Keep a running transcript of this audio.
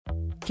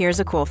Here's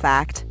a cool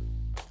fact.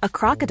 A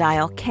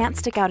crocodile can't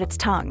stick out its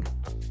tongue.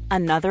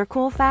 Another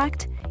cool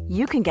fact,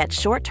 you can get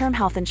short-term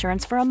health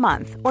insurance for a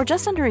month or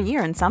just under a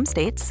year in some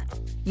states.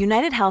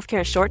 United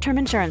Healthcare short-term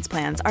insurance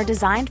plans are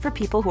designed for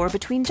people who are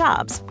between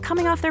jobs,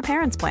 coming off their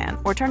parents' plan,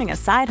 or turning a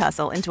side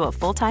hustle into a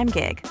full-time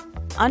gig.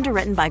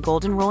 Underwritten by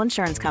Golden Rule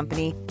Insurance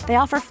Company, they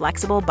offer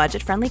flexible,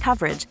 budget-friendly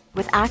coverage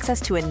with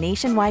access to a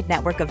nationwide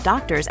network of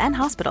doctors and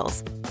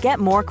hospitals. Get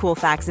more cool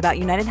facts about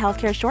United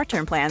Healthcare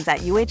short-term plans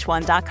at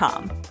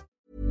uh1.com.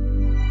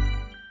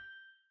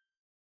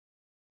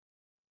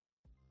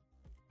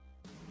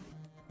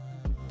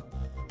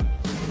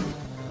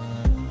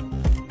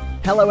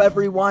 Hello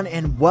everyone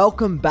and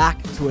welcome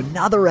back to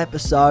another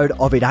episode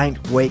of It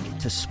Ain't Weak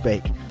to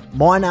Speak.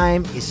 My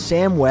name is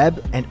Sam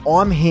Webb and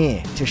I'm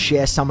here to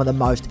share some of the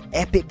most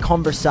epic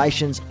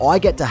conversations I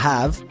get to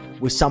have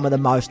with some of the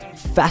most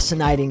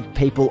fascinating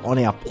people on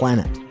our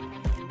planet.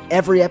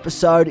 Every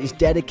episode is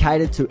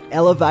dedicated to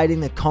elevating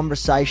the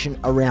conversation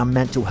around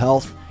mental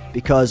health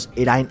because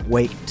it ain't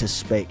weak to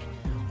speak.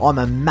 I'm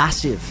a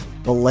massive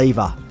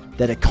believer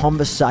that a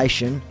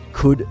conversation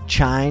could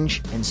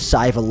change and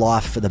save a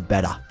life for the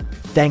better.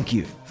 Thank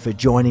you for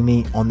joining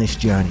me on this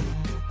journey.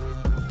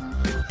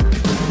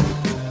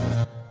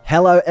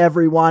 Hello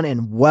everyone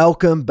and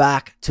welcome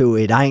back to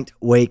It Ain't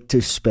Weak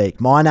to Speak.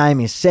 My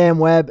name is Sam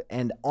Webb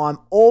and I'm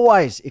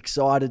always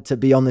excited to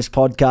be on this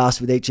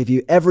podcast with each of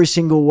you every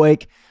single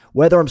week,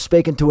 whether I'm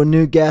speaking to a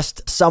new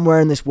guest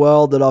somewhere in this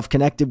world that I've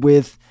connected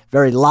with,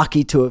 very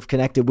lucky to have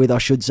connected with, I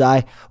should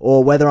say,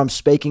 or whether I'm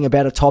speaking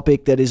about a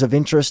topic that is of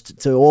interest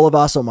to all of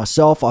us or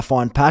myself, I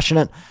find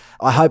passionate.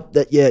 I hope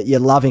that you're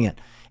loving it.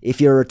 If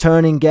you're a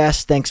returning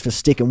guest, thanks for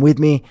sticking with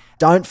me.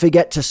 Don't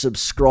forget to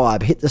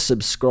subscribe. Hit the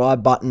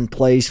subscribe button,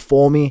 please,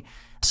 for me.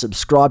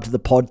 Subscribe to the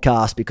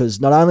podcast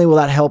because not only will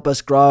that help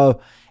us grow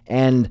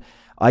and,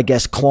 I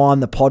guess, climb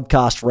the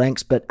podcast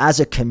ranks, but as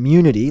a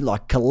community,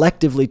 like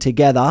collectively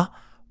together,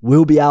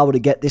 we'll be able to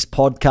get this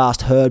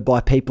podcast heard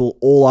by people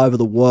all over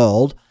the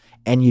world,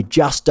 and you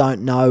just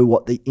don't know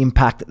what the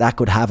impact that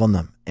could have on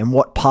them and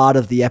what part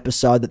of the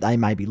episode that they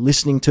may be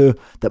listening to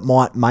that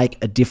might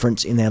make a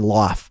difference in their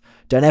life.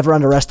 Don't ever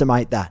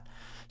underestimate that.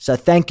 So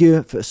thank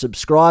you for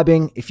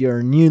subscribing. If you're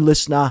a new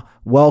listener,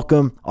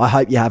 welcome. I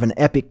hope you have an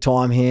epic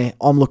time here.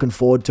 I'm looking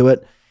forward to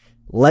it.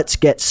 Let's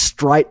get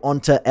straight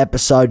onto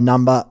episode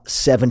number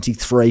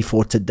 73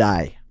 for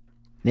today.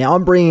 Now,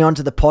 I'm bringing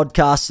onto the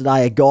podcast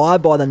today a guy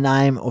by the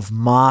name of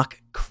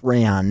Mark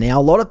Crown. Now,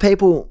 a lot of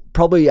people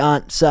probably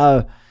aren't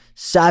so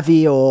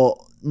savvy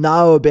or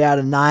know about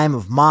a name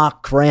of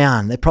Mark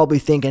Crown. They're probably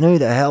thinking, who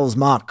the hell's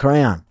Mark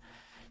Crown?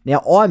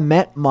 Now, I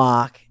met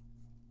Mark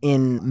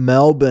in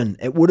Melbourne.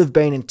 It would have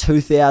been in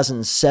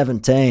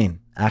 2017,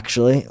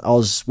 actually. I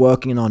was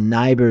working on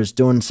Neighbours,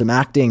 doing some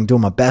acting,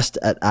 doing my best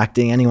at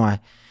acting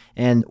anyway.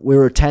 And we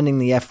were attending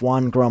the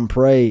F1 Grand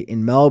Prix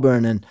in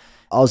Melbourne, and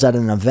I was at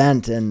an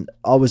event, and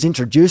I was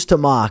introduced to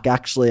Mark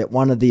actually at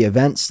one of the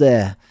events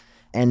there.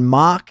 And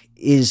Mark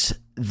is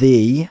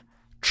the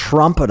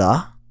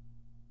trumpeter.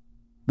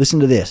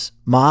 Listen to this.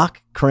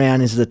 Mark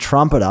Crown is the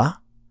trumpeter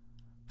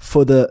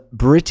for the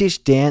British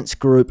dance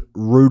group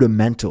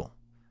Rudimental.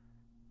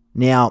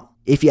 Now,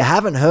 if you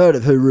haven't heard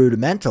of who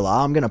Rudimental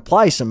are, I'm going to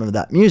play some of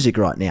that music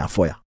right now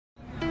for you.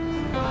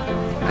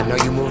 I know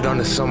you moved on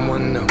to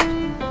someone new.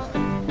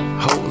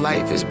 Whole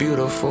life is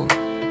beautiful.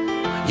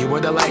 You were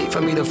the light for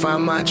me to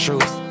find my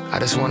truth. I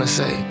just want to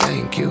say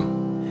thank you.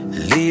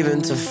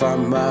 Leaving to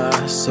find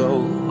my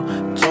soul.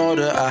 Told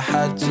her I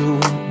had to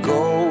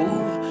go.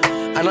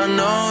 And I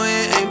know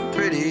it ain't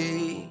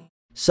pretty.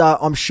 So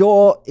I'm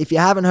sure if you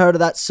haven't heard of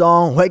that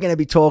song, we're going to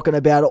be talking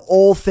about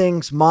all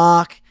things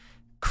Mark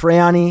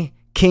Crownie,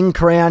 King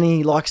Crownie,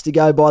 he likes to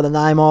go by the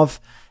name of,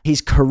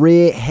 his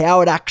career,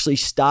 how it actually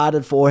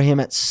started for him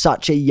at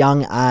such a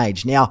young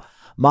age. Now,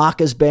 Mark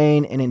has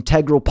been an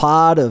integral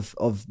part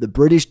of the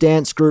British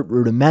dance group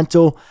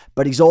Rudimental,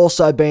 but he's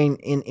also been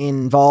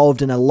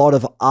involved in a lot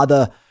of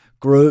other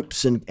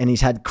groups, and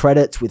he's had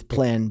credits with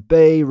Plan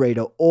B,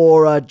 Rita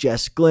Ora,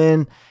 Jess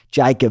Glynn,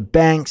 Jacob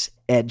Banks,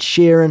 Ed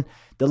Sheeran.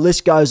 The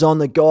list goes on.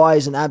 The guy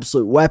is an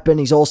absolute weapon.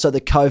 He's also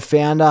the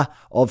co-founder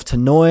of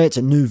Tannoy. It's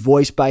a new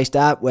voice-based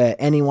app where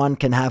anyone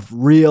can have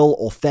real,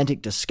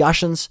 authentic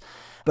discussions.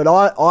 But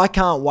I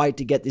can't wait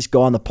to get this guy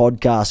on the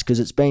podcast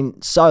because it's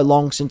been so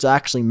long since I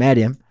actually met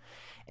him.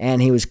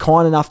 And he was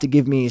kind enough to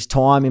give me his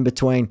time in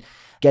between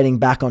getting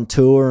back on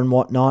tour and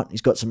whatnot.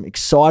 He's got some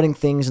exciting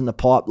things in the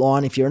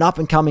pipeline. If you're an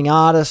up-and-coming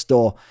artist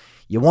or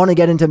you want to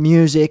get into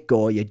music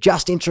or you're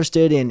just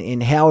interested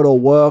in how it all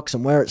works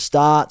and where it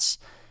starts,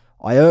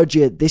 I urge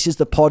you, this is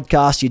the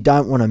podcast you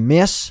don't want to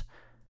miss.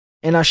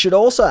 And I should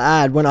also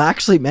add, when I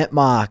actually met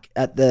Mark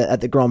at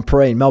the Grand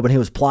Prix in Melbourne, he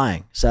was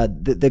playing. So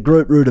the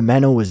group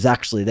Rudimental was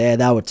actually there.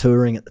 They were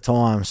touring at the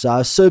time. So I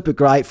was super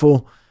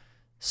grateful,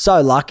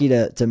 so lucky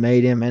to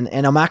meet him.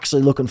 And I'm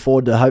actually looking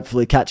forward to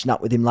hopefully catching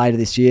up with him later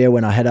this year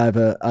when I head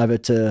over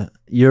to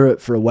Europe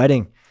for a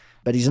wedding.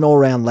 But he's an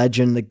all-round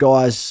legend. The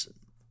guy's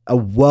a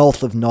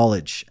wealth of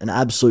knowledge, an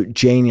absolute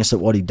genius at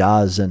what he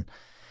does. And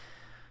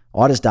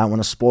I just don't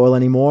want to spoil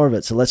any more of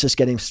it. So let's just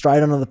get him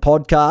straight onto the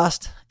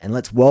podcast and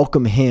let's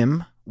welcome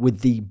him with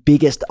the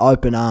biggest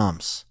open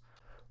arms.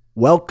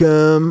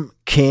 Welcome,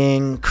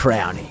 King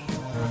Crownie.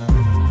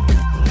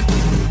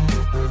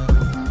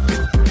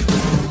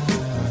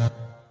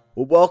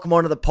 Well, welcome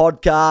onto the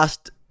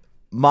podcast,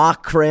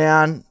 Mark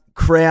Crown,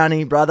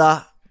 Crownie,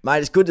 brother.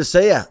 Mate, it's good to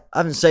see you. I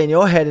haven't seen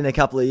your head in a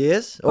couple of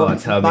years. Tell me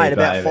mate, about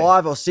about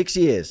 5 or 6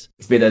 years.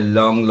 It's been a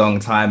long, long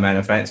time, man.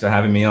 And thanks for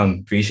having me on.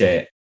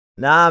 Appreciate it.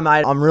 Nah,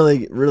 mate, I'm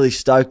really, really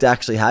stoked to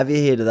actually have you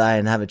here today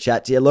and have a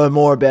chat to you. Learn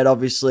more about,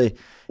 obviously,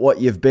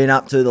 what you've been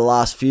up to the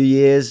last few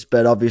years,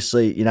 but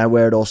obviously, you know,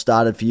 where it all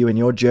started for you and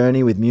your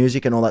journey with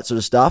music and all that sort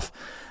of stuff.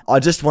 I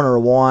just want to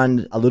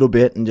rewind a little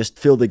bit and just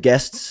fill the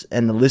guests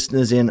and the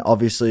listeners in,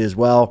 obviously, as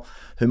well,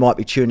 who might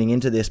be tuning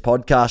into this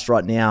podcast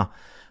right now.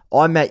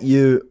 I met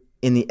you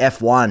in the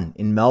F1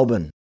 in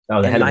Melbourne.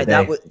 Oh, the hell of a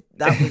day.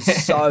 That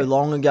was so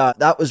long ago.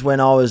 That was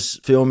when I was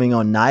filming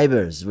on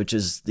Neighbours, which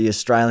is the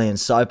Australian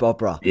soap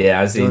opera.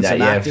 Yeah, I've seen that.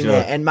 Yeah, sure.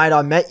 There. And mate,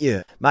 I met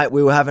you. Mate,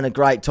 we were having a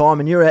great time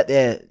and you were out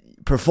there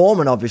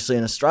performing, obviously,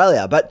 in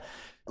Australia. But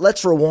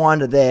let's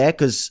rewind to there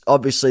because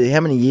obviously, how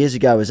many years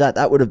ago was that?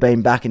 That would have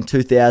been back in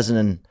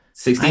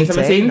 2016,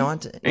 17?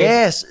 19.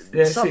 Yes,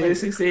 yeah, something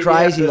 16,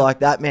 crazy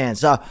like that, man.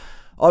 So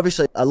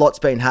obviously, a lot's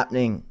been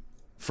happening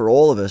for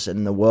all of us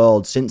in the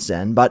world since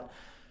then, but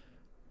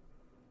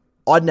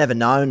I'd never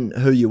known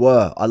who you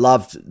were. I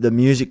loved the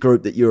music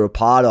group that you were a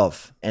part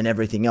of and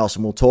everything else,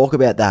 and we'll talk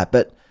about that.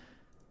 But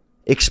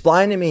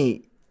explain to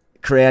me,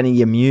 Crownie,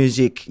 your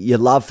music, your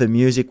love for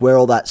music, where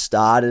all that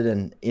started,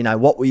 and, you know,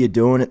 what were you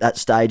doing at that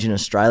stage in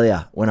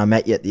Australia when I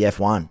met you at the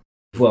F1?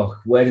 Well,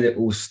 where did it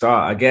all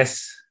start? I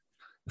guess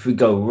if we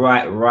go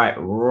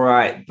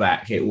right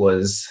back, it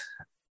was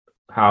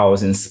how I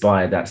was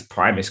inspired at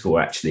primary school,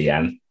 actually.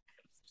 And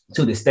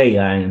to this day,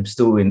 I am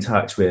still in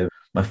touch with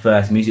my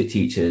first music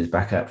teachers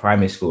back at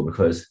primary school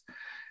because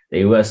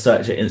they were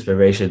such an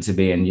inspiration to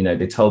me. And, you know,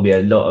 they told me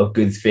a lot of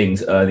good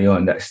things early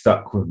on that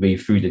stuck with me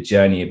through the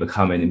journey of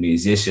becoming a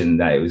musician,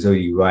 that it was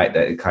only right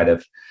that it kind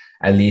of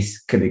at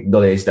least could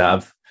acknowledge that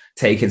I've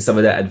taken some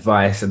of that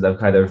advice and I've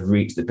kind of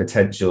reached the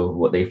potential of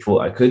what they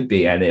thought I could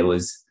be. And it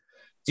was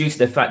due to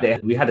the fact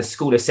that we had a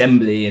school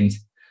assembly and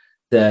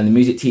the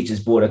music teachers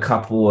brought a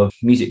couple of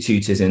music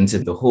tutors into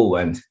the hall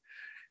and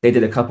they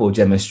did a couple of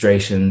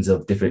demonstrations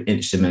of different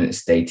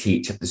instruments they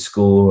teach at the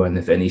school. And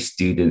if any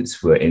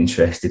students were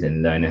interested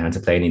in learning how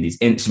to play any of these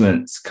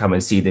instruments, come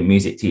and see the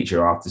music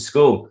teacher after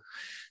school.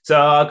 So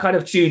I kind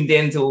of tuned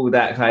into all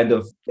that kind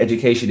of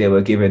education they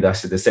were giving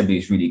us. The assembly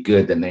was really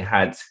good. And they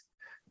had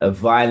a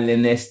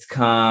violinist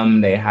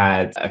come, they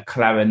had a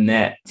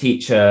clarinet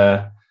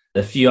teacher,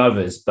 a few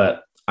others.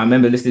 But I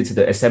remember listening to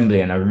the assembly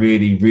and I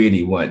really,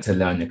 really wanted to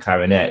learn the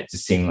clarinet. It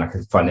just seemed like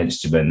a fun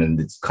instrument and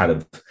it's kind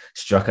of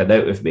struck a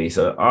note with me.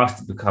 So I asked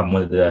to become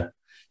one of the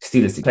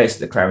students to play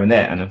the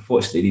clarinet. And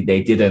unfortunately,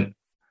 they didn't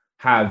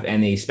have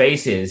any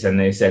spaces. And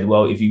they said,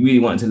 well, if you really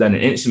want to learn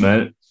an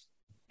instrument,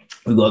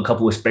 we've got a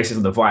couple of spaces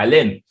on the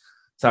violin.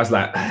 So I was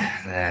like,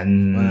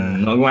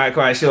 not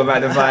quite sure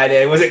about the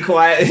violin. Was it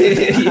quite?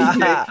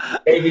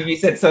 Maybe if you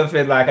said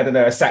something like, I don't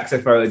know, a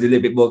saxophone is a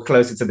little bit more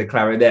closer to the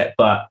clarinet.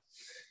 But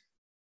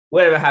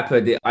whatever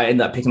happened, I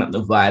ended up picking up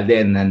the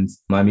violin and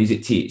my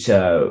music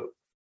teacher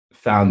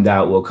found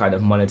out, well, kind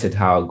of monitored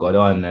how I got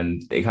on,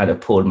 and they kind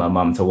of pulled my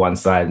mum to one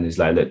side and was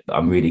like, look,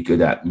 I'm really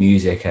good at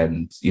music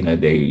and, you know,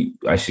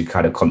 I should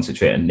kind of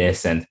concentrate on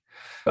this. And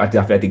I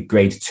did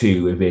grade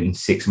 2 within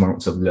 6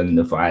 months of learning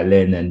the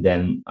violin. And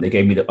then they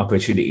gave me the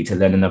opportunity to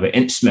learn another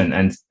instrument,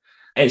 and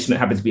instrument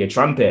happened to be a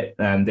trumpet.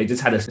 And they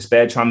just had a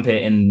spare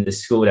trumpet in the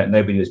school that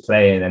nobody was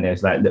playing. And it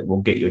was like, look,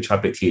 we'll get you a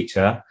trumpet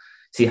teacher,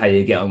 see how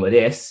you get on with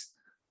this.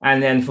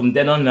 And then from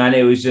then on, man,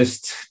 it was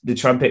just the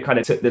trumpet kind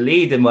of took the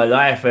lead in my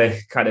life. I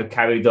kind of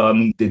carried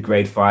on, did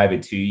grade 5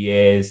 in 2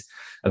 years.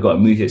 I got a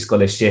music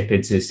scholarship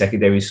into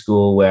secondary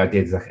school where I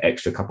did like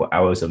extra couple of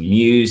hours of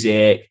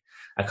music.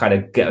 I kind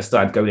of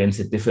started going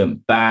into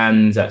different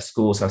bands at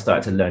school. So I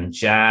started to learn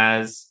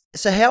jazz.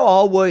 So how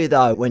old were you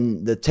though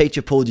when the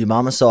teacher pulled your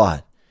mum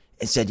aside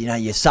and said, you know,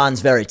 your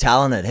son's very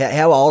talented?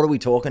 How old are we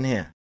talking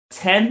here?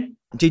 10.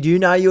 Did you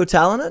know you were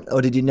talented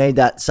or did you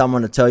need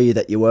someone to tell you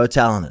that you were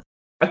talented?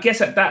 I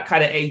guess at that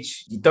kind of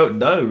age, you don't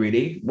know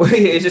really.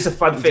 It's just a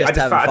fun thing. I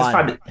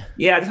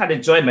just had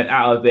enjoyment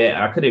out of it.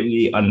 I couldn't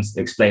really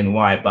explain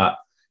why, but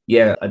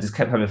yeah, I just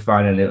kept having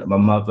fun. And my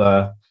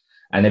mother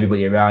and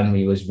everybody around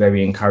me was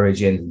very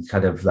encouraging and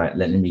kind of like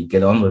letting me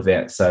get on with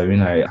it. So, you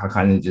know, I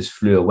kind of just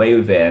flew away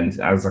with it. And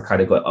as I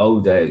kind of got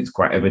older, it's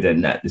quite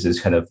evident that this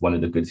is kind of one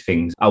of the good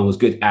things I was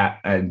good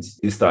at. And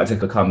it started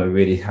to become a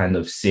really kind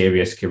of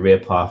serious career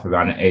path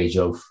around the age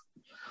of,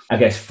 I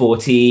guess,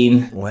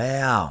 14.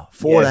 Wow,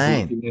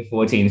 14. Yeah,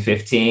 14,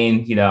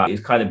 15. You know,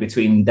 it's kind of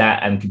between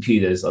that and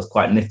computers. I was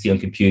quite nifty on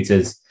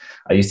computers.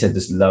 I used to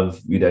just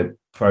love, you know,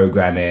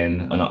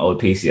 programming on an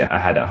old PC I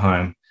had at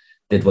home.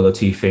 did one or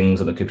two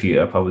things on the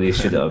computer I probably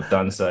should have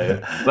done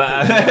so.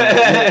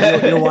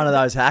 But you're one of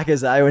those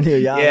hackers, eh? When you're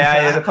young,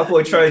 yeah, there's a couple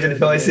of Trojan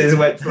horses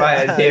went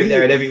flying here,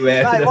 there, and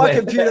everywhere. Mate, my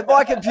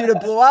computer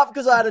blew up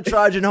because I had a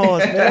Trojan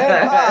horse,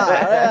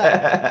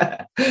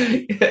 man.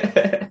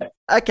 Yeah.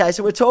 Okay,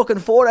 so we're talking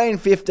 14,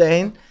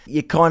 15.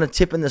 You're kind of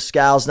tipping the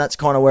scales, and that's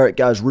kind of where it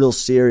goes real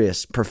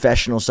serious,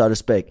 professional, so to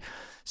speak.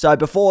 So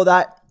before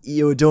that,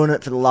 you were doing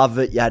it for the love of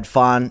it. You had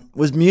fun.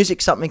 Was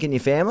music something in your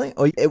family,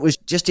 or it was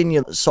just in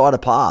your side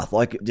of path?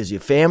 Like, does your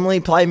family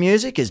play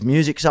music? Is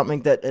music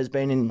something that has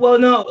been in? Well,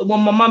 no. Well,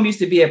 my mum used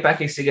to be a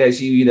backing singer.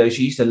 She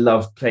used to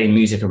love playing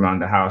music around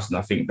the house, and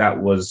I think that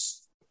was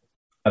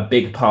a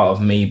big part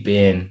of me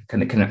being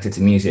kind of connected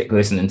to music,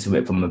 listening to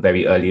it from a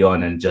very early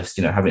on, and just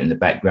having it in the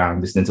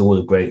background, listening to all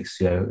the greats.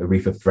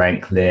 Aretha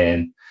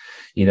Franklin.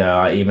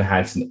 I even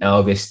had some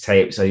Elvis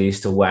tapes I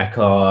used to whack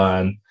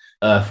on.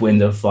 Earth,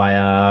 Wind and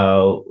Fire,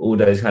 all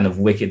those kind of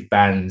wicked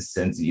bands.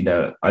 And,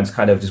 I just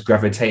kind of just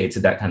gravitated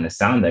to that kind of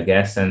sound, I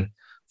guess. And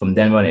from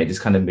then on, it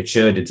just kind of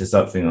matured into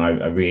something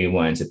I really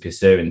wanted to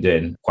pursue and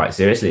doing quite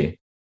seriously.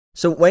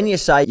 So when you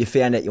say you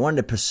found out you wanted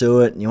to pursue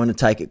it and you want to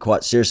take it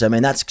quite seriously, I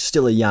mean, that's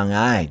still a young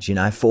age,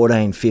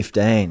 14,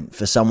 15,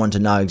 for someone to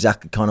know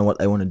exactly kind of what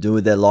they want to do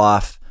with their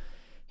life.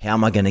 How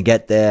am I going to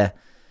get there?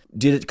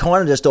 Did it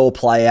kind of just all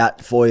play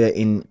out for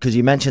you because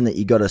you mentioned that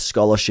you got a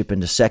scholarship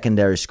into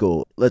secondary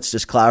school. Let's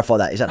just clarify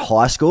that. Is that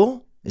high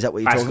school? Is that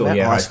what you're talking about?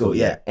 Yeah, high school,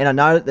 yeah. And I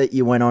know that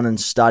you went on and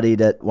studied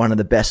at one of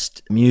the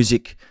best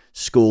music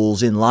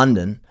schools in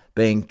London,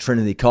 being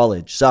Trinity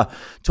College. So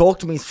talk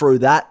to me through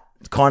that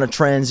kind of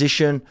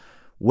transition.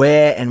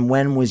 Where and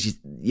when was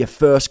your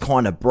first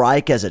kind of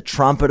break as a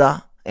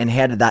trumpeter, and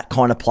how did that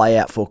kind of play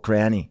out for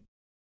Crownie?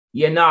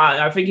 Yeah, no,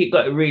 I think it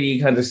got really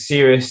kind of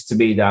serious to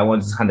me that I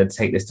wanted to kind of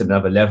take this to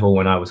another level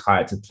when I was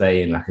hired to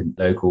play in like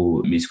a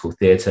local musical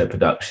theatre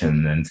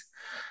production. And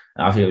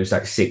I think it was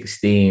like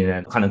 16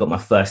 and kind of got my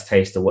first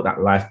taste of what that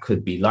life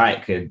could be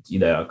like. And,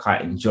 I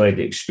quite enjoyed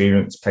the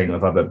experience playing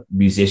with other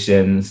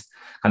musicians,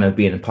 kind of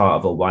being a part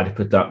of a wider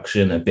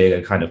production, a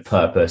bigger kind of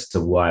purpose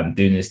to why I'm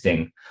doing this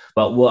thing.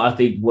 But what I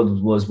think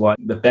was one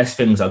of the best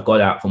things I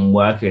got out from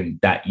working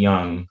that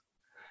young.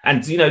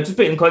 And, to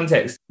put in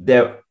context,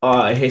 there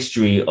are a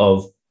history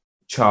of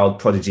child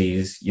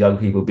prodigies, young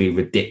people being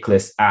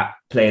ridiculous at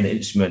playing an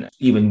instrument,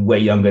 even way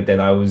younger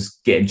than I was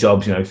getting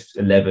jobs,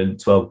 11,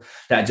 12,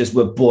 that just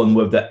were born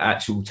with the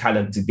actual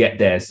talent to get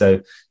there.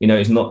 So,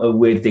 it's not a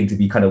weird thing to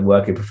be kind of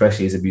working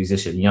professionally as a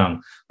musician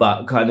young,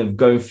 but kind of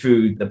going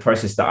through the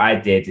process that I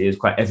did, it was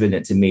quite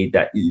evident to me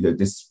that,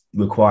 this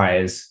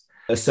requires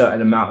a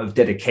certain amount of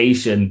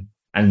dedication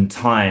and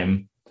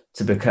time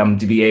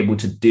to be able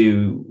to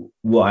do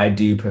what I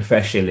do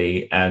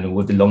professionally, and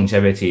with the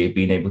longevity of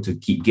being able to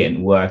keep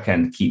getting work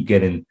and keep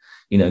getting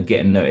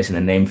noticed and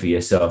a name for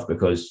yourself.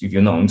 Because if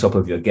you're not on top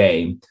of your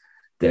game,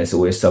 there's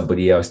always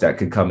somebody else that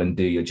could come and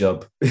do your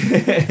job.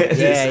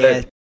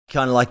 Yeah.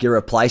 Kind of like you're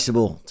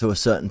replaceable to a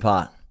certain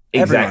part.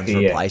 Exactly,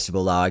 everyone's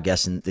replaceable though, I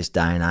guess, in this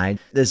day and age.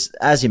 There's,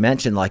 as you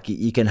mentioned, like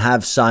you can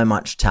have so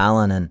much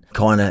talent and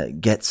kind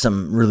of get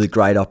some really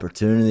great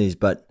opportunities,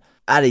 but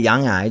at a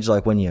young age,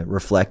 like when you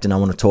reflect, and I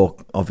want to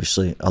talk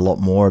obviously a lot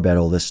more about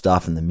all this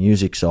stuff and the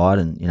music side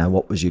and,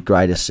 what was your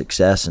greatest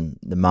success and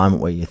the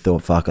moment where you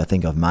thought, fuck, I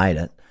think I've made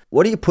it.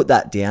 What do you put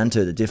that down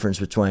to, the difference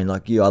between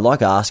like you? I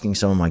like asking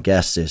some of my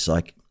guests this,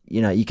 like,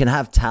 you can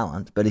have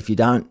talent, but if you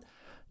don't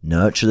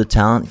nurture the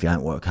talent, if you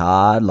don't work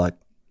hard, like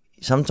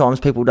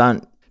sometimes people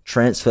don't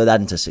transfer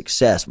that into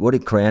success. What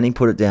did Crownie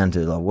put it down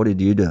to? Like, what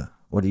did you do?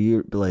 What do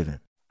you believe in?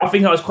 I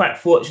think I was quite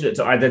fortunate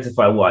to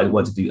identify what I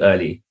want to do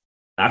early.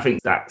 I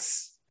think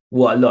that's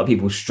what a lot of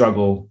people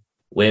struggle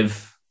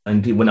with.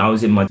 And when I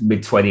was in my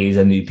mid-20s,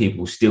 I knew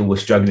people still were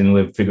struggling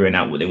with figuring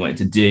out what they wanted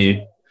to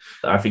do.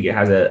 I think it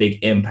has a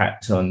big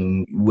impact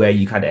on where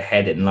you kind of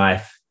head in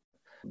life,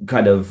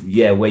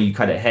 where you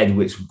kind of head,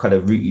 which kind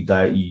of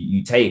route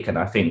you take. And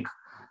I think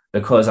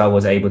because I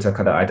was able to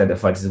kind of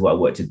identify this is what I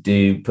want to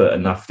do, put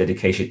enough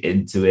dedication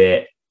into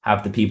it,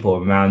 have the people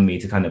around me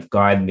to kind of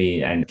guide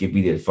me and give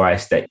me the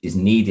advice that is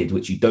needed,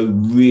 which you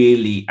don't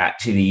really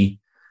actually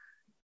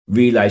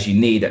realize you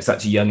need at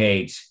such a young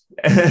age.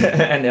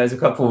 And there was a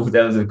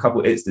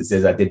couple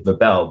instances I did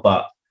rebel,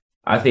 but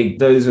I think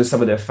those were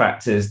some of the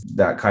factors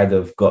that kind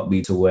of got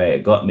me to where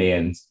it got me.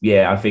 And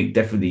yeah, I think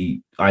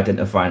definitely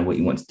identifying what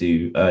you want to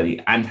do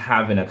early and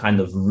having a kind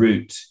of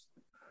route,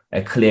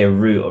 a clear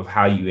route of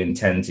how you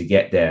intend to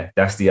get there.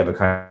 That's the other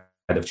kind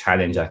of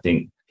challenge I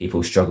think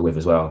people struggle with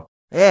as well.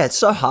 Yeah, it's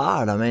so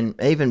hard. I mean,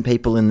 even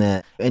people in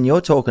there, and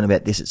you're talking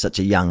about this at such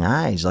a young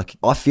age, like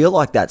I feel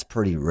like that's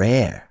pretty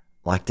rare.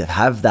 Like to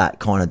have that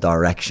kind of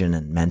direction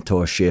and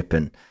mentorship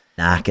and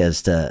knack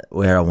as to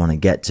where I want to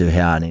get to,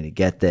 how I need to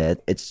get there.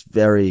 It's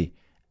very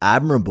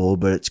admirable,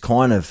 but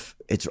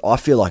I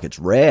feel like it's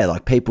rare.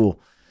 Like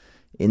people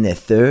in their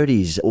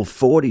 30s or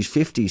 40s,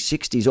 50s,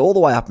 60s, all the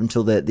way up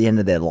until the end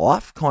of their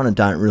life kind of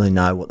don't really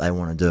know what they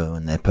want to do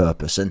and their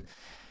purpose. And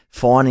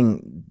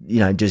finding,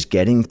 just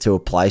getting to a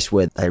place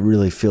where they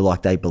really feel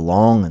like they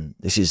belong and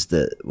this is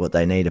what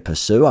they need to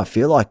pursue. I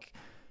feel like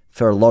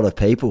for a lot of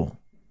people,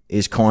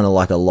 is kind of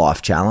like a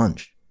life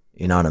challenge.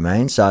 You know what I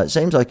mean? So it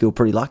seems like you're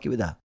pretty lucky with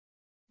that.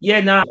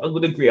 Yeah, no, I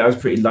would agree. I was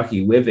pretty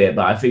lucky with it.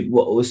 But I think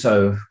what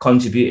also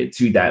contributed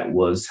to that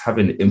was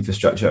having the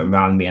infrastructure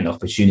around me and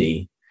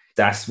opportunity.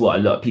 That's what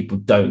a lot of people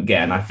don't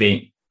get. And I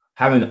think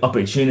having the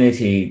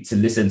opportunity to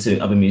listen to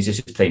other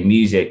musicians play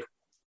music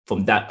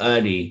from that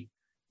early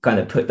kind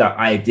of put that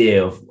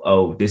idea of,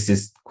 oh, this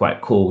is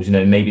quite cool, you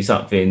know, maybe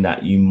something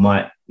that you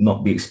might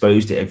not be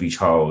exposed to every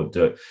child.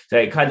 So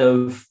it kind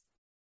of,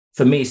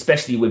 for me,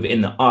 especially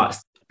within the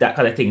arts, that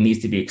kind of thing needs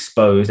to be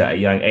exposed at a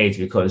young age,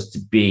 because to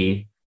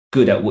be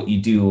good at what you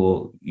do,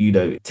 or, you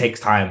know, it takes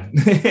time.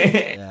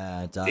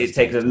 Yeah, it does. It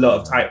takes a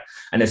lot of time.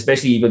 And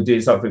especially even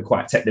doing something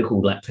quite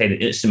technical, like playing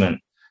an instrument,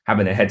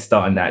 having a head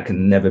start on that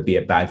can never be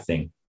a bad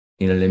thing.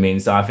 You know what I mean?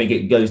 So I think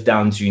it goes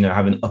down to, you know,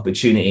 having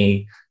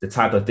opportunity, the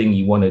type of thing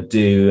you want to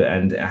do,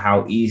 and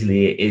how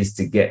easily it is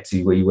to get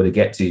to where you want to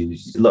get to.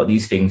 A lot of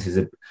these things is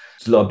a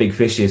lot of big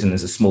fishes and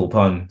there's a small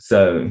pond.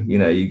 So, you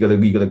know, you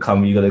gotta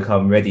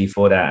come ready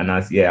for that. And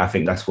I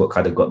think that's what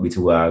kind of got me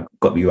to where I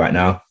got me right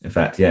now. In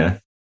fact, yeah.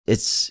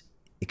 It's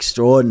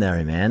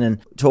extraordinary, man. And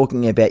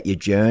talking about your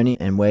journey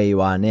and where you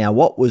are now,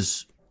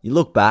 you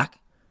look back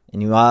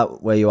and you are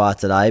where you are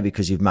today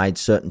because you've made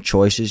certain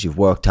choices, you've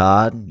worked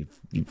hard,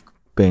 you've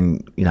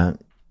been, you know,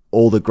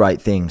 all the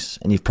great things,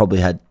 and you've probably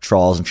had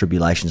trials and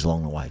tribulations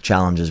along the way,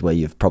 challenges where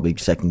you've probably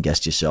second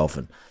guessed yourself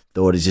and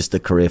thought, is this the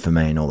career for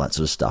me, and all that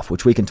sort of stuff,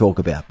 which we can talk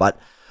about. But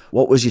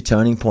what was your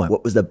turning point?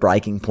 What was the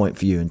breaking point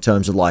for you in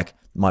terms of like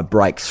my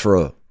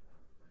breakthrough?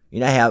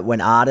 You know how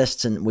when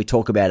artists, and we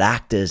talk about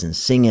actors and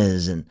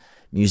singers and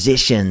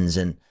musicians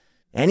and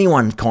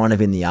anyone kind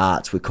of in the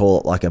arts, we call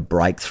it like a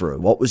breakthrough.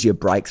 What was your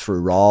breakthrough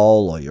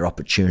role or your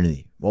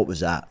opportunity? What was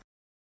that?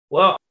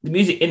 Well, the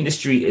music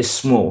industry is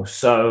small.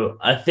 So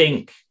I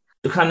think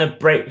the kind of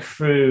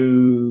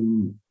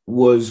breakthrough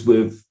was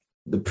with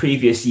the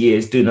previous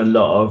years doing a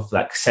lot of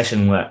like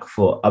session work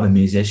for other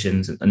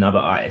musicians and other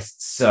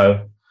artists.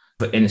 So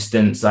for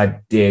instance, I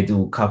did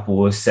a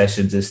couple of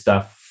sessions and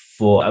stuff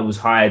I was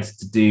hired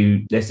to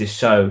do, there's this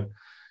show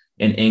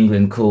in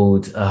England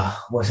called,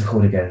 what's it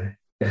called again?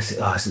 It's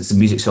a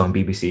music show on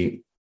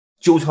BBC.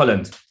 Jules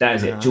Holland, that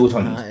is it, Jules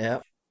Holland. Yeah.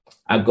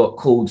 I got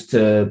called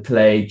to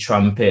play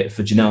trumpet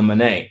for Janelle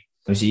Monáe.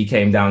 So she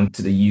came down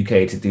to the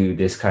UK to do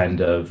this kind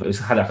of, it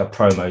had like a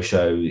promo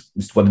show.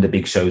 It's one of the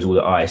big shows all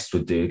the artists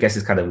would do. I guess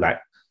it's kind of like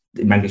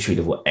the magnitude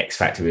of what X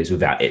Factor is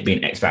without it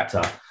being X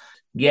Factor.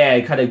 Yeah,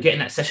 kind of getting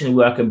that session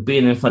work and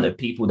being in front of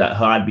people that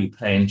heard me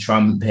playing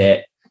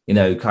trumpet, you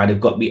know, kind of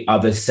got me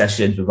other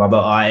sessions with other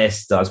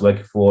artists that I was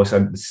working for.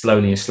 So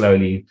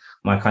slowly,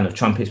 my kind of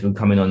trumpets were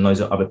coming on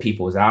loads of other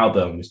people's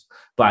albums.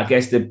 But I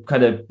guess the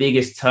kind of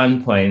biggest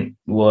turn point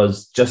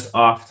was just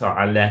after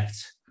I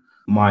left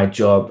my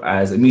job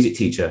as a music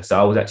teacher. So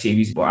I was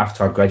actually,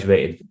 after I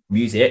graduated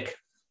music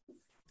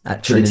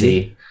at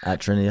Trinity. At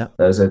Trinity, yeah.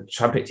 There was a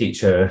trumpet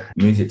teacher,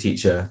 music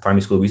teacher,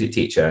 primary school music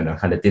teacher, and I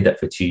kind of did that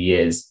for 2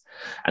 years.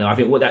 And I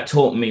think what that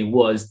taught me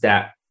was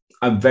that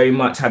I very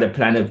much had a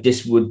plan of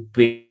this would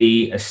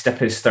be a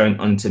stepping stone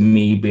onto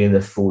me being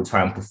a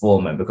full-time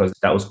performer, because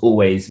that was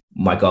always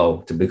my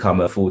goal, to become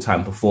a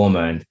full-time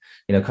performer. And,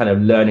 you know, kind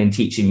of learning,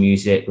 teaching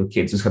music with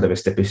kids was kind of a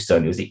stepping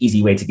stone. It was an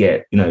easy way to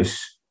get, you know,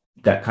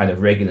 that kind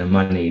of regular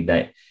money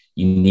that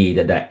you need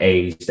at that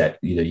age, that,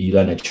 you know, you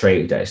learn a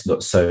trade that it's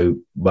not so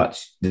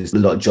much, there's a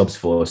lot of jobs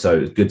for. So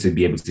it's good to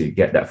be able to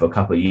get that for a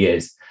couple of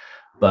years.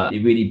 But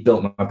it really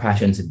built my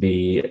passion to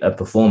be a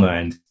performer.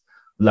 And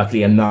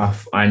luckily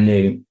enough, I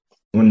knew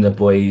one of the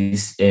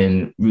boys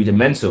in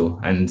Rudimental,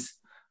 and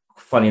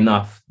funny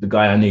enough, the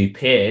guy I knew,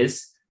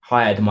 Piers,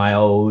 hired my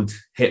old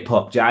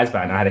hip-hop jazz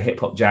band. I had a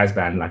hip-hop jazz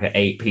band, like an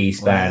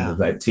 8-piece band with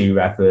like 2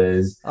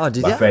 rappers. Oh,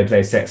 did you? My friend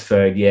played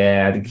saxophone,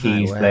 yeah, I had a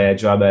keys player,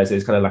 drummer, so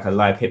it's kind of like a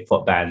live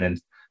hip-hop band.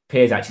 And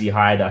Piers actually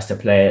hired us to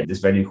play at this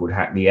venue called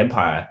Hackney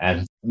Empire.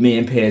 And me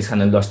and Piers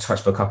kind of lost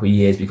touch for a couple of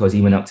years because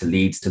he went up to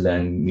Leeds to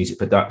learn music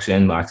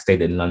production. I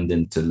stayed in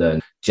London to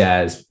learn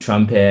jazz,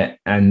 trumpet,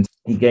 and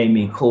he gave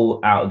me a call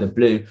out of the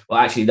blue. Well,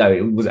 actually, no,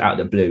 it was out of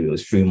the blue. It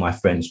was through my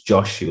friend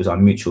Josh, who was our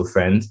mutual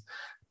friend.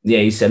 Yeah,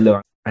 he said,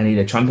 look, I need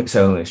a trumpet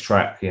solo on this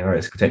track. You know,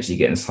 it's potentially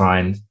getting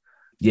signed.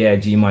 Yeah,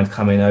 do you mind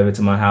coming over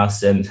to my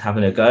house and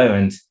having a go?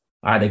 And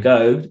I had a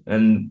go.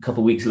 And a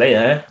couple of weeks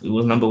later, it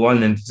was number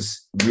 1 and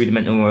just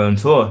Rudimental were on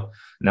tour.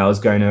 And I was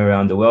going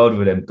around the world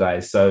with them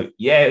guys. So,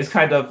 yeah, it was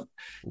kind of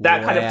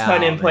that kind of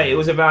turning point. It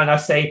was around, I'd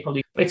say,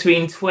 probably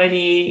between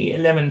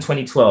 2011 and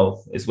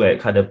 2012 is where it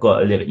kind of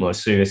got a little bit more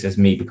serious as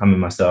me becoming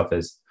myself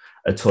as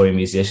a touring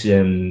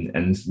musician.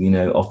 And, you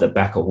know, off the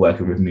back of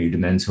working with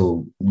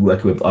Rudimental,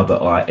 working with other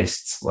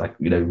artists like,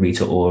 you know,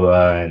 Rita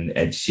Ora and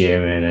Ed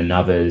Sheeran and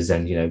others,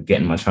 and, you know,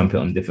 getting my trumpet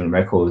on different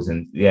records.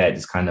 And yeah, it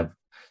just kind of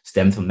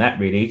stemmed from that,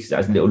 really. So that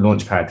was a little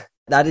launch pad.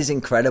 That is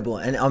incredible.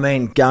 And I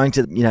mean, going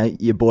to, you know,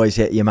 your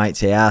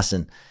mate's house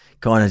and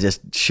kind of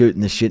just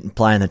shooting the shit and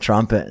playing the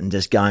trumpet and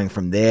just going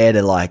from there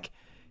to like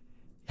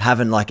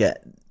having like a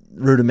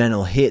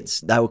Rudimental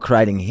hits. They were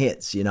creating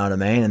hits, you know what I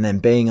mean? And then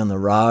being on the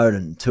road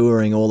and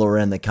touring all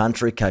around the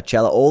country,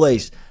 Coachella, all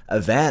these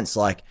events,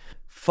 like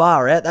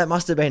Far out. That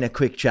must have been a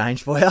quick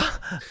change for you.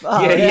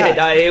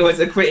 It was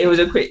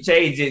a quick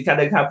change. It kind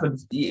of happened.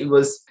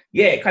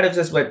 It kind of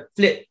just went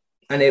flip.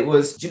 And it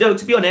was,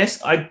 to be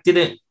honest, I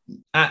didn't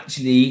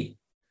actually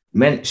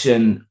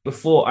mention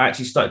before I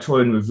actually started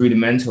touring with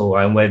Rudimental.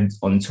 I went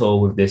on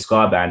tour with this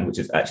ska band, which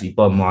is actually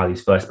Bob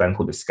Marley's first band,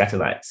 called the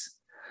Scatterlights.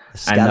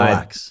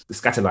 Scatterlights.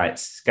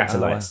 Scatterlights.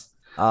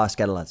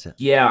 Scatterlights.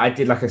 Yeah, I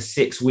did like a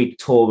 6-week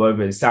tour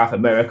over in South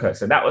America.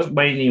 So that was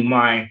mainly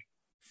my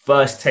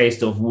first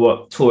taste of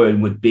what touring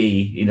would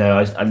be.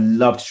 I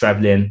loved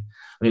traveling.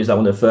 It was like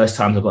one of the first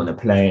times I got on a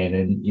plane,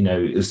 and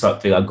it was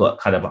something I got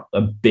kind of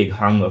a big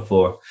hunger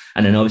for.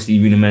 And then obviously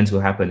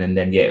Rudimental happened, and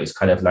then it was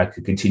kind of like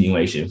a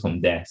continuation from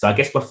there. So I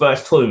guess my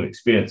first touring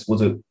experience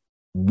wasn't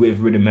with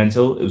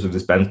Rudimental; it was with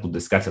this band called the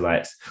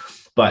Scatterlights.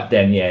 But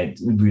then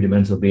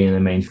Rudimental being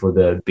the main for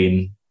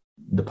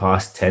the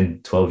past 10,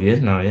 12 years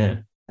now. Yeah.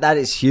 That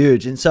is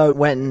huge. And so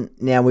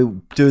now we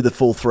do the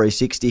full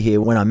 360 here,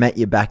 when I met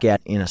you back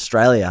out in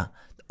Australia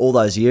all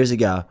those years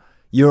ago,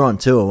 you were on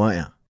tour, weren't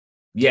you?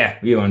 Yeah,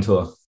 we were on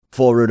tour.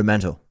 For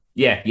Rudimental?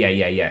 Yeah.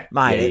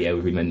 Mate, yeah,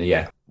 Rudimental,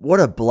 yeah. What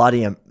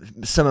a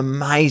some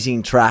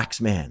amazing tracks,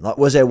 man. Like,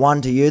 was there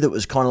one to you that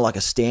was kind of like a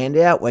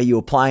standout where you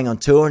were playing on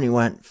tour and you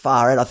went,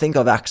 far out, I think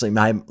I've actually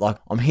made, like,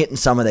 I'm hitting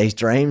some of these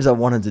dreams I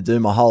wanted to do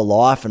my whole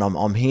life, and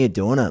I'm here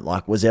doing it.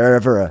 Like, was there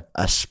ever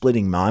a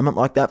splitting moment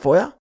like that for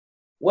you?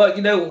 Well,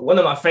 one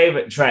of my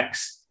favorite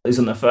tracks is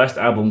on the first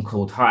album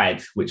called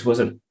Hide, which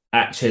wasn't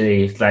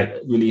actually like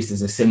released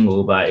as a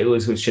single, but it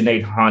was with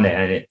Sinead Harnett,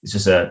 and it's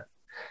just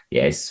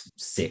it's a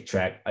sick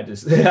track. I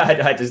just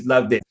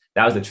loved it.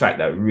 That was the track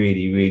that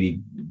really,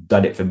 really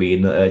done it for me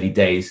in the early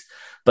days.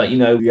 But, we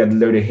had a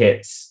load of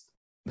hits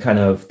kind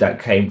of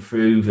that came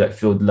through. Like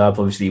Field Love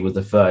obviously was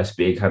the first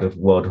big kind of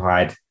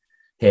worldwide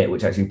hit,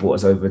 which actually brought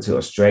us over to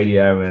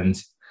Australia. And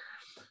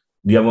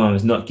the other one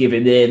was Not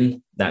Giving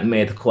In. That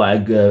made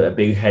quite a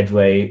big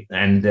headway,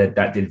 and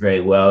that did very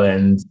well.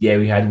 And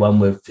we had one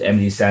with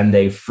Emily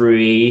Sandé,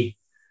 Free.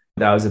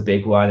 That was a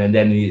big one. And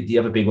then the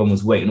other big one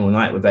was Waiting All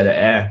Night with Ella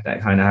Eyre.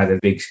 That kind of had a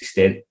big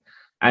stint.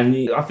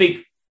 And I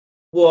think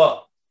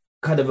what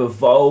kind of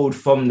evolved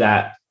from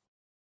that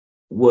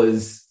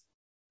was,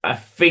 I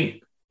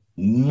think,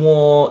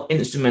 more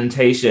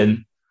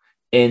instrumentation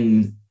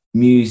in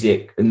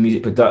music and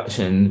music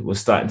production was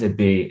starting to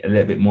be a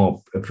little bit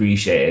more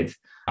appreciated.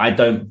 I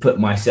don't put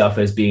myself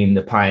as being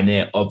the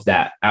pioneer of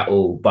that at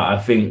all, but I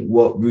think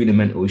what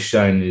Rudimental has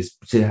shown is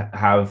to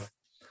have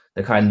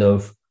the kind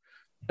of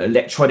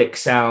electronic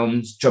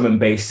sounds, drum and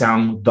bass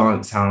sound,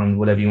 dance sound,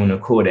 whatever you want to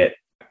call it,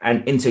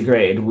 and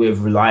integrated with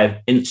live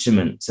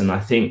instruments. And I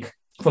think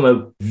from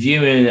a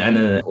viewing and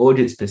an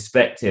audience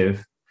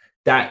perspective,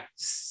 that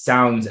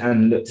sounds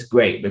and looks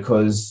great,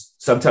 because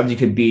sometimes you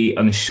could be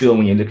unsure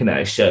when you're looking at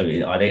a show.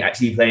 Are they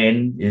actually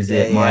playing? Is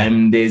it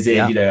mimed? Is it,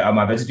 am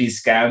I about to be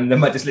scammed?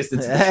 Am I just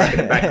listening to the track in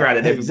the background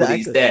and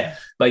everybody's there?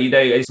 But,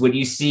 it's when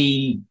you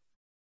see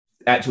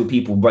actual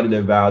people running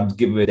around,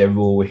 giving it their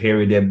all,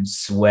 hearing them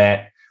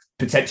sweat,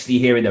 potentially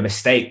hearing a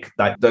mistake,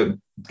 like,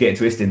 don't get it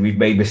twisted, we've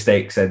made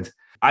mistakes. And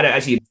I don't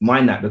actually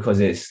mind that, because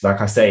it's, like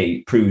I say,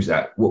 it proves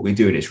that what we're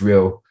doing is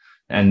real.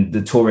 And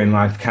the touring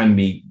life can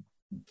be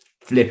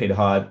flipping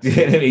hard.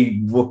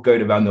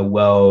 Going around the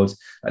world.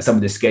 Some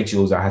of the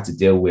schedules I had to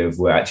deal with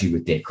were actually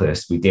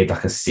ridiculous. We did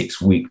like a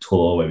 6-week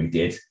tour where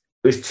it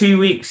was 2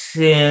 weeks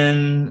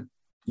in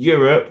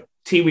Europe,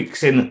 2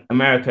 weeks in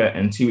America,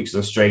 and 2 weeks in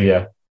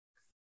Australia.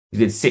 We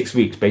did 6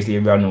 weeks basically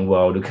around the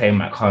world. We came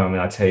back home,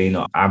 and I tell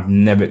you, I've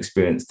never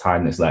experienced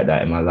tiredness like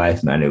that in my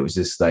life, man. It was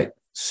just like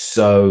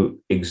so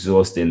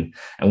exhausting.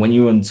 And when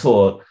you're on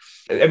tour,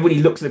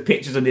 everybody looks at the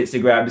pictures on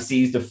Instagram,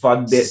 sees the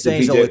fun bits, the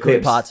video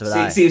clips, parts of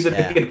that. Sees the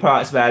good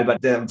parts, man.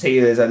 But I'll tell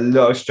you, there's a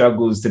lot of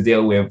struggles to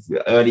deal with.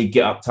 Early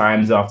get-up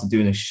times after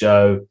doing a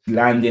show,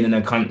 landing in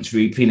a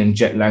country, feeling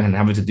jet lag and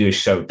having to do a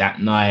show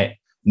that night,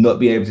 not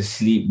being able to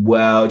sleep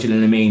well. Do you know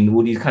what I mean?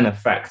 All these kind of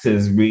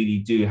factors really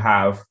do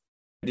have,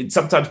 it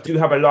sometimes do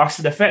have a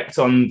lasting effect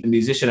on the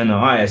musician and the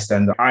artist.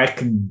 And I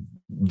can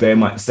very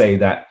much say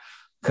that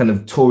kind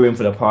of touring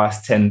for the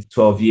past 10,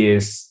 12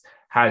 years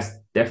has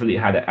definitely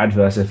had an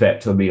adverse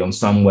effect on me on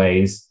some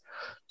ways.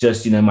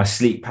 Just, my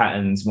sleep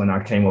patterns when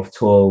I came off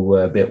tour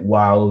were a bit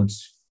wild.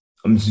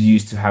 I'm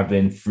used to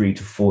having 3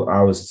 to 4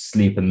 hours of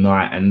sleep a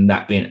night, and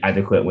that being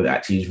adequate was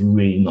actually is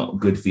really not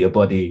good for your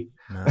body.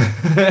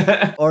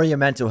 No. Or your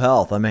mental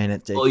health. I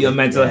mean, or your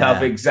mental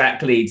health,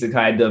 exactly,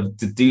 to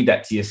do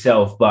that to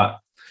yourself. But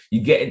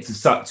you get into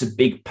such a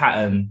big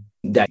pattern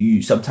that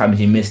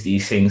sometimes you miss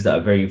these things that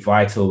are very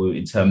vital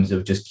in terms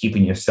of just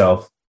keeping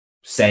yourself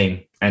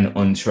sane and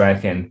on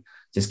track, and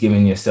just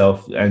giving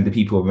yourself and the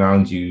people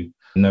around you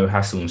no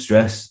hassle and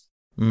stress.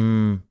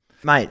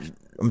 Mate,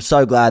 I'm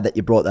so glad that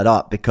you brought that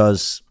up,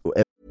 because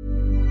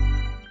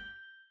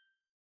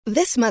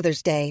this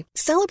Mother's Day,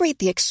 celebrate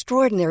the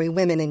extraordinary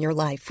women in your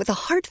life with a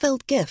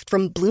heartfelt gift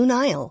from Blue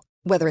Nile.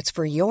 Whether it's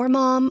for your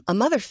mom, a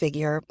mother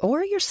figure,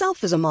 or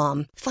yourself as a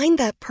mom, find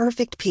that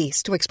perfect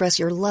piece to express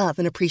your love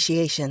and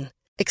appreciation.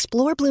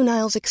 Explore Blue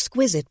Nile's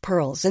exquisite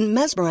pearls and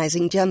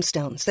mesmerizing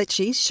gemstones that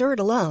she's sure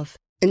to love.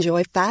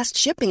 Enjoy fast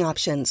shipping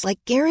options like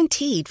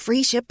guaranteed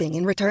free shipping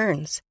and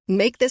returns.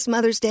 Make this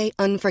Mother's Day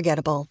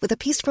unforgettable with a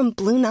piece from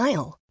Blue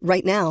Nile.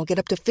 Right now, get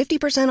up to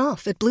 50%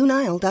 off at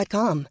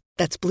BlueNile.com.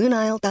 That's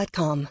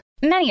BlueNile.com.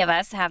 Many of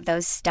us have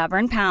those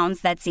stubborn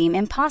pounds that seem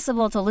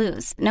impossible to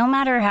lose, no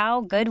matter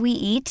how good we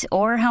eat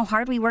or how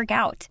hard we work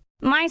out.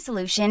 My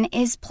solution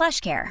is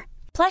PlushCare.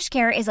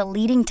 PlushCare is a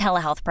leading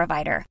telehealth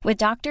provider with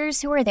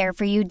doctors who are there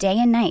for you day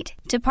and night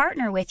to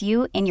partner with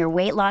you in your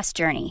weight loss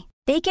journey.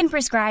 They can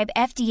prescribe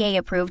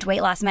FDA-approved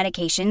weight loss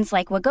medications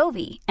like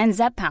Wegovy and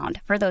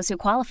Zepbound for those who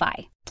qualify.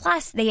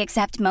 Plus, they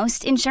accept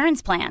most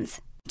insurance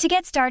plans. To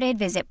get started,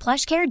 visit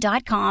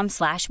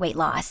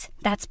plushcare.com/weightloss.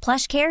 That's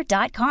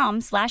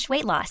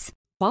plushcare.com/weightloss.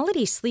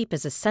 Quality sleep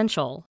is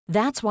essential.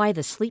 That's why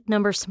the Sleep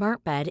Number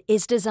Smart Bed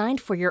is designed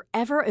for your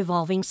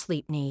ever-evolving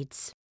sleep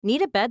needs.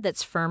 Need a bed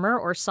that's firmer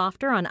or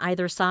softer on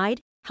either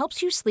side?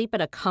 Helps you sleep at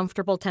a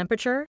comfortable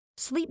temperature?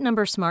 Sleep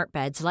Number Smart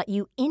Beds let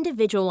you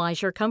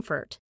individualize your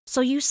comfort,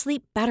 so you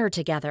sleep better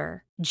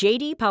together.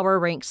 J.D. Power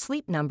ranks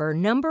Sleep Number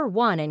number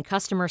 1 in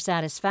customer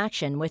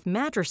satisfaction with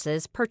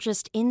mattresses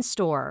purchased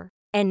in-store.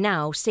 And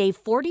now, save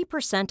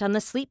 40% on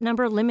the Sleep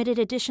Number Limited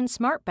Edition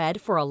Smart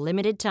Bed for a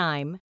limited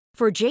time.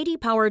 For J.D.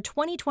 Power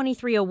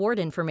 2023 award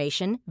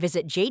information,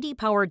 visit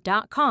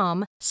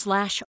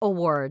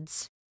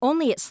jdpower.com/awards.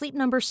 Only at Sleep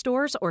Number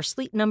stores or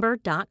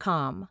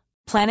sleepnumber.com.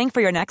 Planning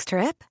for your next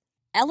trip?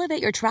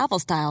 Elevate your travel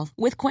style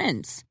with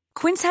Quince.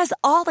 Quince has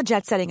all the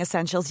jet-setting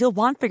essentials you'll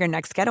want for your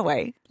next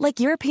getaway,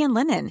 like European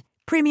linen,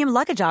 premium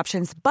luggage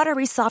options,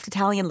 buttery soft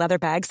Italian leather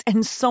bags,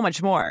 and so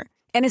much more.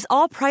 And is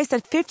all priced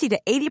at 50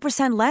 to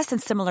 80% less than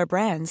similar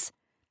brands.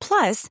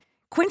 Plus,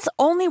 Quince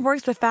only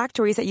works with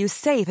factories that use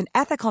safe and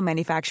ethical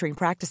manufacturing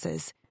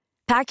practices.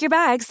 Pack your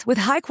bags with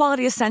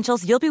high-quality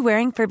essentials you'll be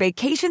wearing for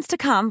vacations to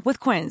come with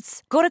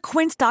Quince. Go to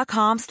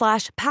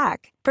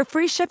quince.com/pack for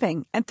free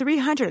shipping and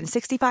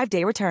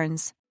 365-day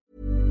returns.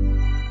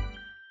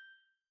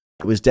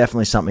 It was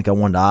definitely something I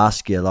wanted to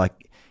ask you, like,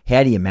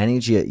 how do you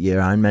manage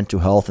your own mental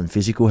health and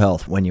physical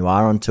health when you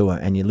are on tour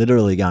and you're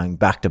literally going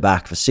back to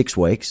back for 6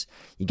 weeks,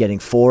 you're getting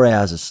 4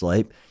 hours of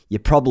sleep, you're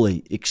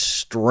probably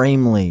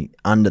extremely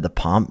under the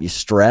pump, you're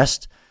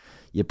stressed,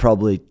 you're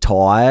probably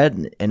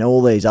tired and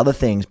all these other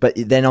things. But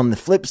then on the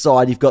flip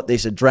side, you've got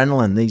this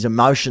adrenaline, these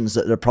emotions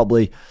that are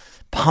probably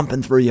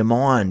pumping through your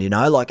mind, you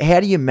know? Like,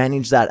 how do you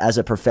manage that as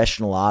a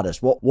professional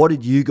artist? What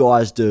did you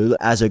guys do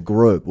as a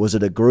group? Was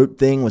it a group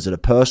thing? Was it a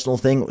personal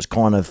thing? It was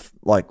kind of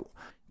like,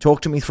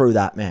 talk to me through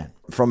that, man,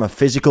 from a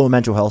physical and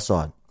mental health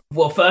side.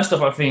 Well, first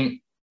off, I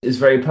think it's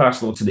very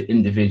personal to the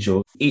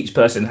individual. Each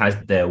person has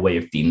their way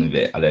of dealing with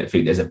it. I don't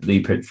think there's a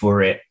blueprint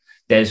for it.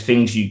 There's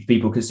things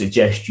people could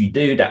suggest you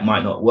do that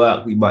might not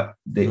work.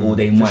 They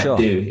might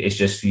do. It's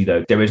just,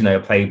 there is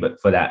no playbook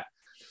for that.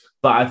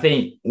 But I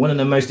think one of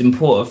the most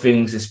important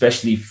things,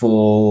 especially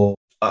for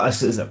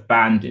us as a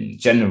band in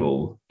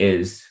general,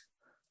 is,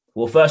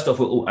 well, first off,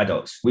 we're all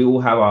adults. We all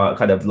have our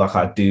kind of like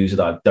our do's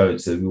and our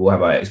don'ts, and we all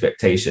have our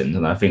expectations.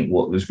 And I think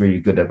what was really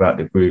good about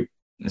the group,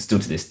 and still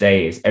to this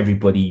day, is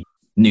everybody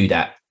knew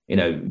that.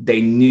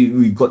 They knew,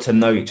 we got to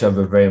know each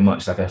other very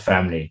much like a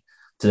family,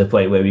 to the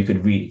point where we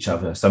could read each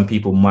other. Some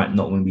people might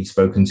not want to be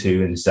spoken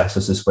to, and that's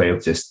just this way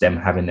of just them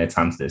having their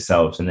time to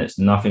themselves. And it's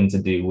nothing to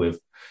do with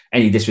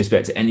any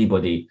disrespect to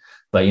anybody,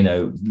 but,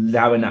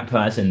 allowing that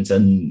person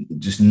to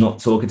just not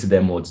talking to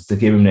them or just to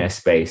give them their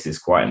space is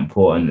quite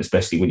important,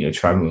 especially when you're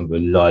traveling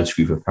with a large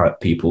group of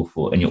people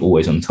and you're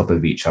always on top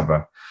of each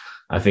other.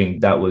 I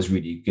think that was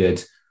really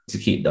good to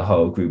keep the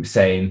whole group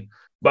sane.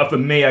 But for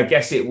me, I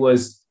guess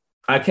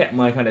I kept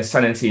my kind of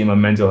sanity and my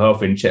mental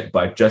health in check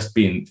by just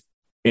being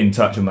in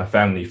touch with my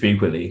family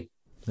frequently.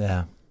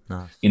 Yeah.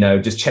 Nice.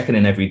 Just checking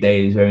in every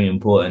day is very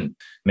important.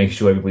 Making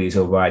sure everybody's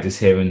all right, just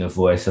hearing the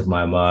voice of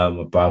my mom,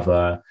 my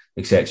brother,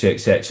 etc.,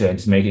 and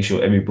just making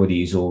sure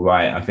everybody's all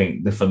right. I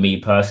think that for me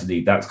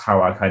personally, that's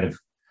how I kind of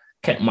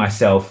kept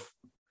myself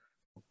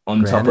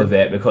on top of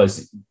it,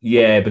 because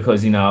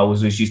I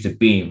was just used to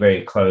being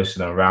very close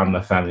and around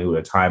my family all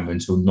the time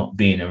until not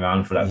being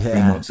around for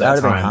 3 months at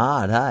a time. That would have been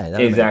hard,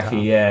 hey?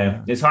 Exactly,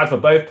 yeah. It's hard for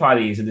both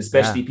parties, and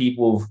especially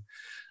people.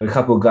 A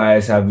couple of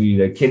guys have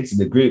kids in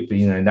the group, but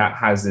that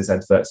has this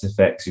adverse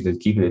effects. You could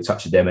keep in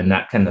touch with them, and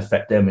that can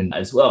affect them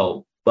as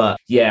well. But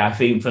yeah, I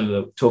think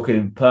from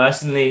talking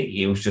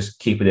personally, it was just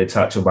keeping in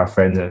touch with my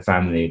friends and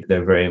family.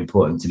 They're very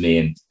important to me,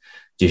 and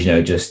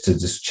just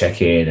to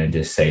check in and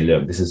just say,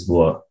 look, this is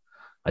what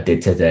I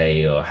did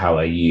today, or how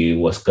are you?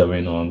 What's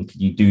going on? Can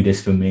you do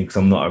this for me? Because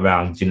I'm not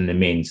around. Do you know what I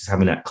mean? Just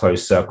having that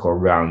close circle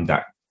around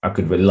that I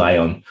could rely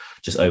on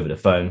just over the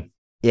phone.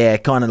 Yeah,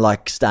 kind of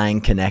like staying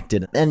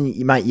connected. And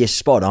mate, you're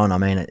spot on. I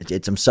mean,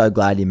 I'm so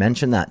glad you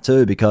mentioned that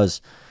too, because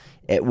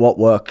what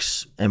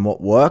works and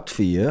what worked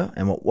for you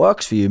and what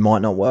works for you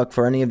might not work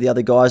for any of the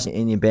other guys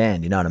in your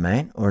band, you know what I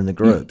mean? Or in the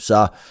group.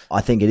 So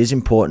I think it is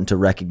important to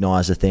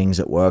recognize the things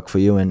that work for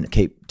you and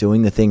keep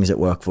doing the things that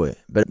work for you.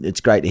 But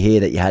it's great to hear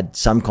that you had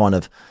some kind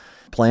of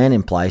plan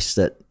in place,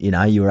 that,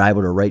 you were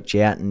able to reach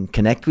out and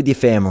connect with your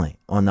family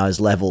on those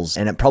levels.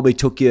 And it probably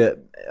took you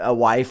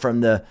away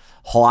from the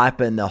hype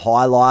and the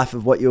high life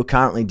of what you're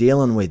currently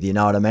dealing with, you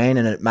know what I mean?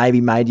 And it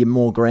maybe made you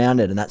more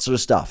grounded and that sort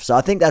of stuff. So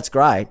I think that's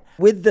great.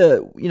 With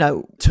the, you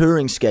know,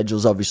 touring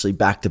schedules obviously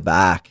back to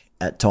back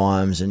at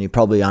times, and you're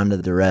probably under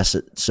the duress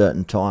at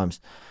certain times.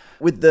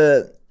 With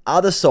the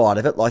other side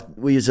of it, like,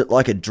 was it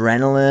like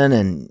adrenaline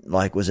and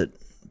like, was it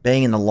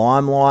being in the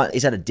limelight?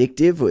 Is that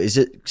addictive, or is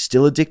it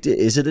still addictive?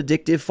 Is it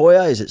addictive for you?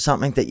 Is it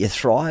something that you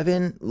thrive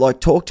in? Like,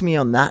 talk to me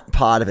on that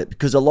part of it,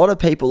 because a lot of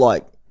people,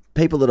 like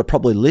people that are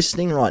probably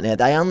listening right now,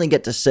 they only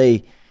get to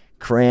see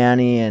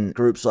Crowny and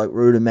groups like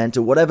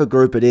Rudimental, whatever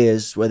group it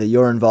is, whether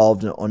you're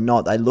involved or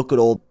not. They look at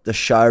all the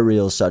show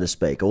reels, so to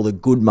speak, all the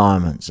good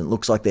moments, and it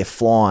looks like they're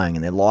flying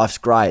and their life's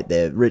great.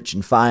 They're rich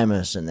and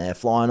famous and they're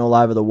flying all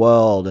over the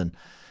world and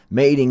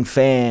meeting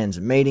fans,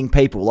 meeting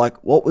people.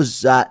 Like, what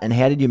was that, and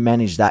how did you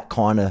manage that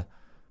kind of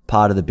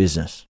part of the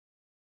business?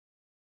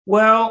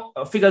 Well,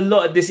 I think a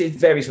lot of this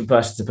varies from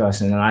person to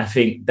person, and I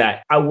think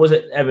that I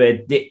wasn't ever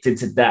addicted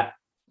to that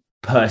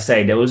per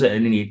se. There wasn't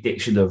any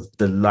addiction of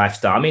the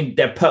lifestyle. I mean,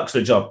 there are perks to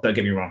the job, don't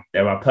get me wrong.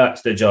 There are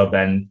perks to the job,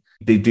 and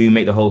they do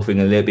make the whole thing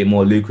a little bit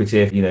more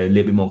lucrative, you know, a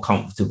little bit more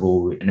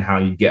comfortable in how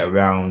you get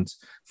around,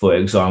 for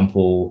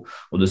example,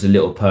 or there's a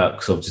little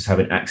perks of just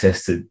having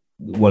access to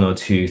one or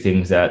two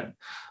things that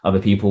other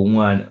people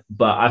weren't.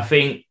 But I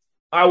think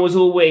I was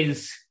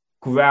always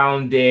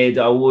grounded.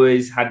 I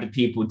always had the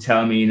people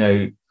tell me, you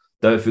know,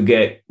 don't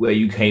forget where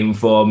you came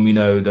from, you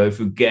know, don't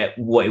forget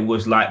what it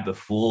was like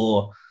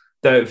before.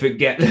 Don't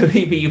forget the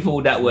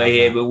people that were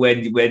here, but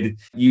when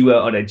you were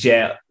on a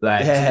jet,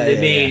 like,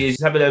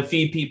 just having a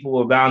few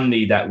people around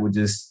me that would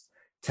just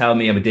tell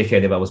me I'm a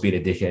dickhead if I was being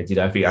a dickhead. You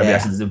know, I think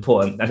that's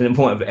important. That's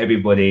important for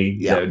everybody.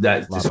 You know,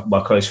 that's just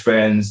my close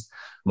friends,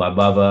 my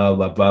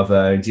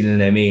brother. Do you know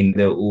what I mean?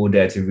 They're all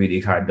there to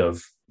really kind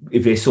of,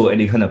 if they saw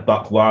any kind of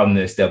buck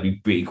wildness, they'll be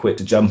pretty quick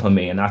to jump on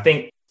me. And I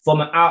think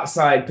from an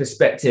outside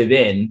perspective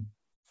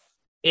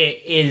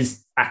it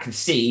is, I can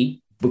see,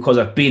 because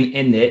I've been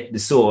in it, the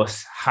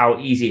source, how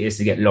easy it is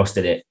to get lost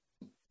in it.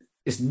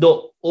 It's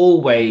not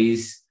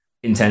always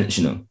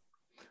intentional,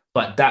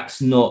 but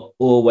that's not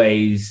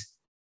always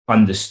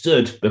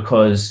understood,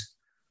 because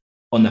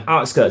on the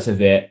outskirts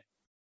of it,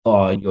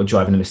 you're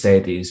driving a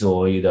Mercedes,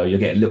 or, you know, you're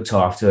getting looked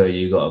after,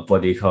 you got a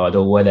bodyguard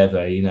or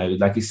whatever, you know,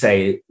 like you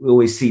say, we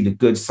always see the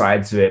good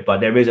sides of it, but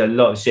there is a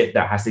lot of shit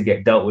that has to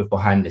get dealt with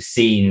behind the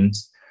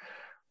scenes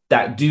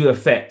that do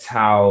affect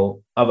how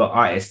other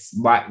artists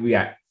might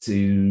react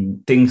to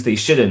things they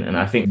shouldn't. And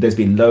I think there's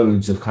been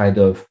loads of kind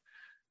of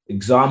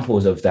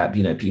examples of that,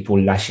 you know,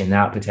 people lashing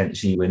out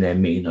potentially when they're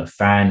meeting a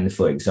fan,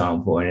 for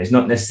example. And it's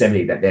not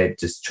necessarily that they're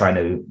just trying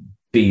to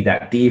be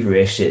that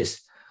diva-ish.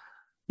 It's,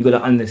 you got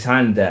to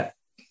understand that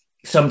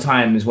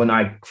sometimes when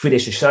I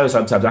finish a show,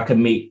 sometimes I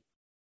can meet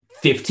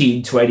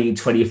 15, 20,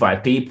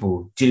 25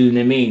 people. Do you know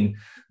what I mean?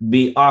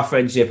 Our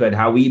friendship and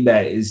how we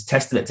met is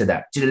testament to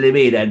that. Do you know what I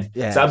mean?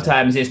 And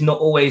sometimes it's not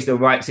always the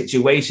right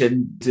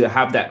situation to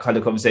have that kind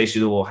of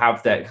conversation or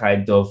have that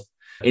kind of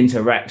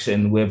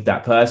interaction with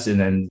that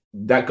person. And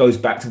that goes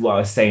back to what I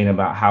was saying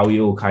about how we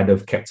all kind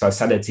of kept our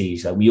sanity.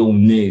 So we all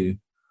knew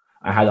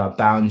I had our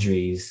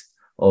boundaries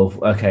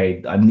of,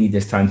 okay, I need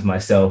this time to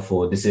myself,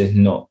 or this is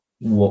not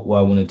what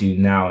I want to do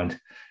now. And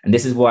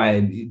this is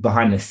why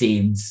behind the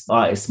scenes,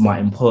 artists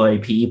might employ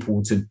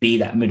people to be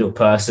that middle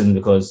person,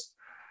 because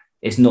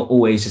it's not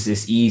always just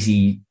this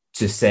easy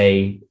to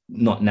say,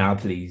 not now,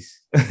 please.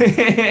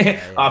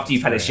 After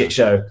you've had a shit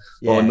show,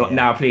 or not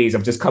now, please,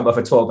 I've just come off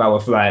a 12-hour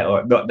flight,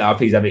 or not now,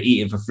 please, I've been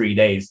eating for 3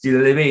 days. Do you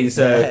know what I mean?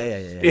 So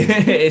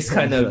it's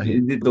kind of,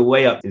 the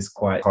way up is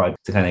quite hard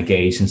to kind of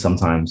gauge, and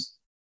sometimes.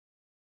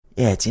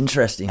 Yeah, it's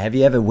interesting. Have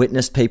you ever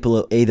witnessed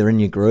people either in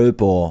your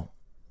group, or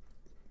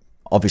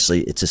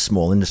obviously it's a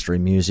small industry,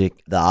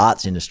 music, the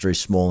arts industry is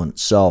small in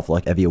itself.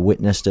 Like, have you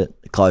witnessed it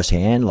close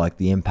hand, like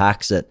the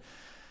impacts that,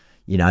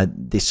 you know,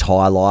 this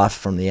high life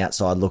from the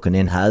outside looking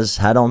in has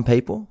had on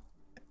people?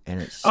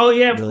 And it's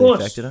really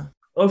affected her?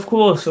 Of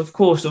course.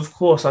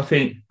 I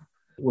think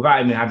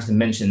without even having to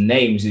mention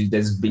names,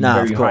 there's been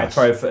very high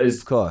profiles,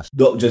 of course,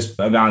 not just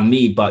around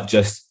me, but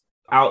just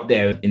out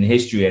there in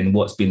history and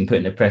what's been put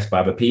in the press by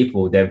other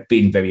people. There have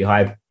been very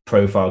high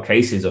profile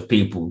cases of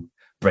people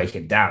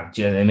breaking down.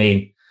 Do you know what I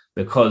mean?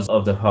 Because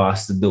of the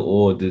past,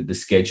 the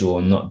schedule,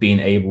 and not being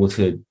able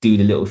to do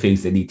the little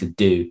things they need to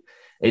do.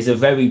 It's a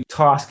very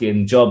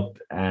tasking job,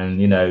 and,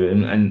 you know,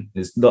 and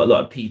there's not a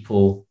lot of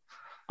people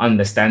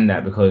understand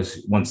that,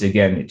 because once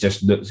again, it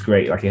just looks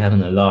great, like you're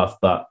having a laugh.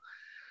 But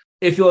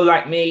if you're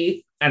like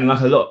me, and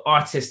like a lot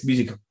of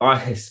music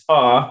artists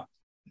are,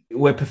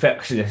 we're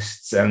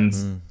perfectionists, and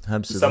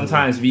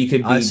sometimes we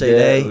could be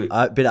OCD,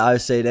 a bit of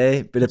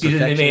OCD, bit of perfectionism. You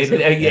know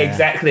what I mean? Yeah,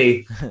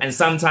 exactly. And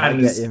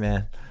sometimes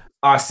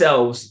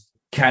ourselves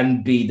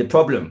can be the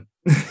problem.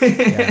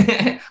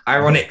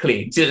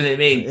 Ironically, do you know what I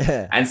mean?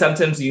 And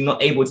sometimes you're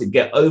not able to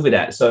get over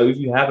that. So if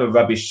you have a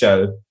rubbish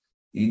show,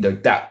 you know,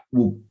 that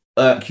will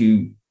irk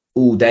you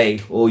all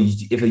day, or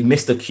if you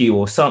missed a cue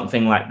or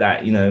something like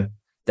that, you know,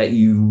 that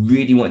you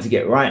really want to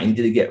get right and you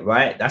didn't get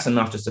right, that's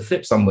enough just to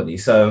flip somebody.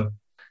 So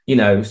you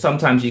know,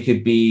 sometimes you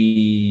could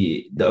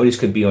be, the onus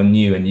could be on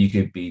you and you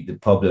could be the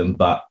problem.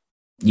 But,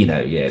 you know,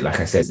 yeah, like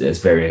I said,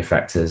 there's various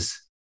factors.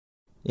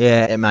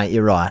 Yeah, mate,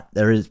 you're right.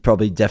 There is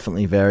probably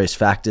definitely various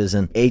factors,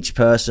 and each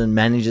person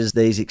manages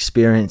these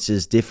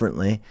experiences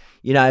differently.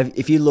 You know,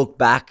 if you look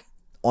back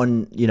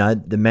on, you know,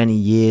 the many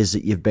years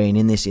that you've been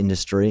in this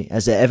industry,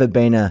 has there ever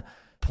been a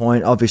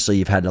point, obviously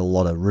you've had a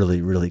lot of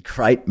really, really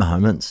great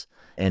moments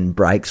and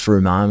breakthrough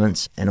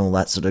moments and all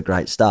that sort of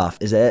great stuff.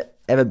 Has there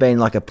ever been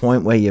like a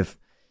point where you've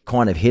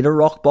kind of hit a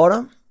rock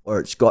bottom, or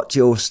it's got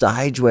to a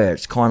stage where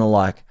it's kind of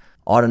like,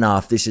 I don't know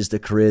if this is the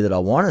career that I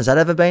want? Has that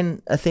ever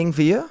been a thing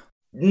for you?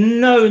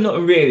 No, not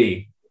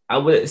really. I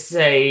wouldn't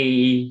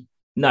say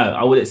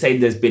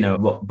there's been a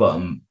rock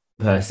bottom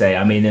per se.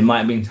 I mean, there might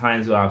have been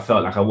times where I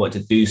felt like I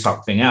wanted to do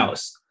something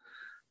else.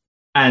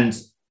 And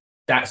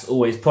that's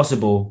always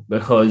possible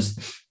because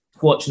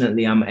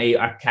fortunately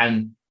I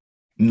can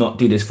not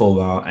do this for a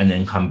while and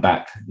then come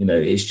back. You know,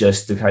 it's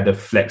just the kind of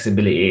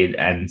flexibility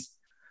and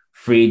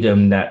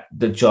freedom that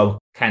the job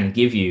can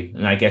give you.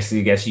 And I guess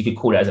you could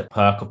call it as a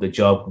perk of the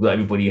job. Not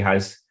everybody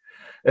has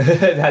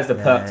the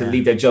perk to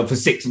leave their job for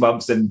 6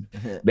 months and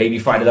maybe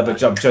find another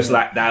job just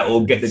like that,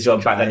 or get the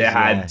job back that they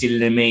had. Do you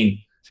know what I mean?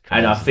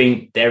 And I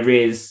think there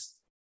is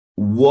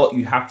what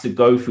you have to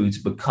go through to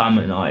become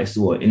an artist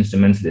or an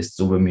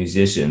instrumentalist or a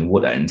musician.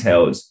 What that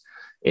entails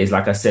is,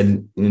 like I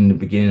said in the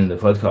beginning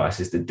of the podcast,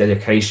 is the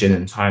dedication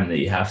and time that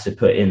you have to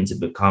put in to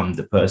become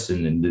the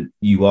person and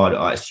you are, the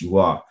artist you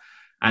are.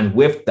 And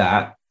with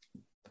that,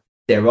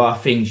 there are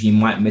things you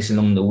might miss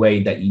along the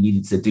way that you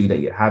needed to do that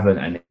you haven't.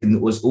 And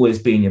it was always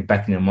being in your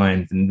back in your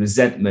mind. And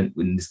resentment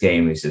in this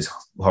game is just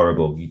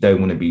horrible. You don't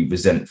want to be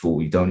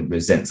resentful. You don't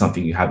resent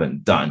something you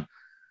haven't done,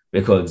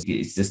 because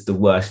it's just the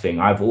worst thing.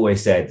 I've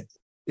always said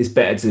it's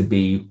better to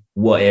be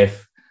what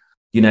if,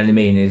 you know what I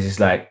mean? It's just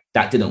like,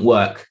 that didn't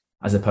work,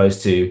 as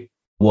opposed to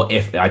what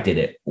if I did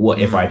it? What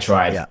if I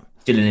tried? Yeah.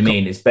 Do you know what I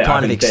mean? It's better.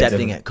 Kind of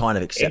accepting it.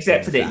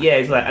 Accepted it. Yeah.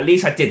 It's like, at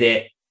least I did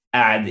it.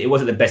 And it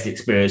wasn't the best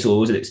experience, or it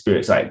wasn't an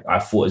experience like I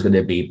thought it was going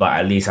to be, but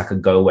at least I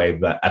could go away,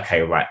 but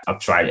okay, right, I've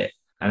tried it.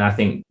 And I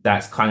think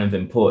that's kind of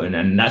important.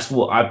 And that's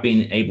what I've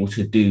been able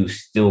to do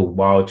still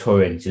while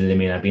touring. Do you know what I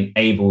mean? I've been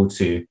able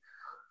to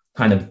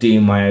kind of do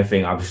my own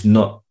thing. I was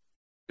not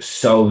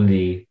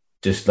solely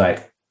just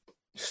like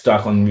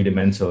stuck on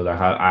Rudimental.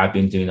 Like I've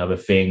been doing other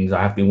things.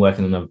 I have been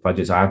working on other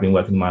projects. I have been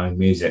working on my own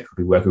music. I've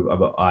been working with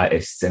other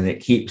artists, and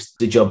it keeps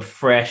the job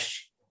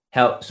fresh.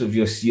 Helps with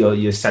your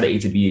sanity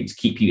to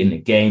keep you in the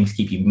game, to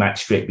keep you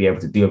match fit, be able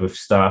to do other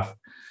stuff.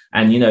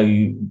 And, you know,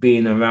 you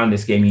being around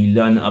this game, you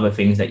learn other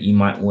things that you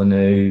might want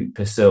to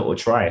pursue or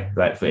try.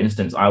 Like, for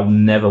instance, I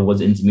never was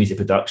into music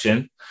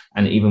production.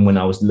 And even when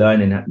I was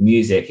learning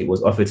music, it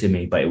was offered to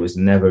me, but it was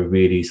never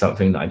really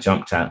something that I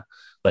jumped at.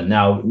 But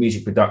now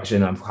music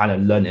production, I've kind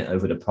of learned it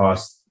over the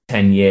past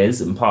 10 years.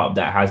 And part of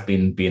that has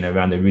been being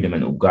around the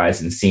Rudimental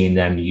guys and seeing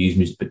them use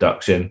music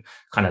production,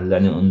 kind of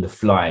learning on the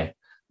fly.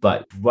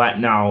 But right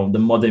now, the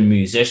modern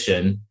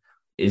musician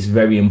is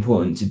very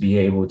important to be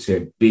able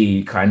to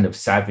be kind of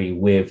savvy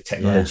with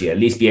technology, at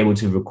least be able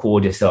to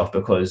record yourself,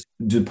 because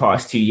the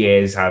past 2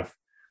 years have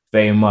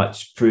very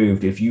much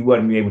proved if you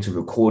weren't able to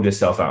record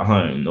yourself at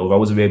home, or if I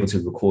wasn't able to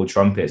record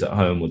trumpets at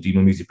home or do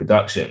my music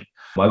production,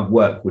 my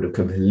work would have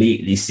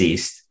completely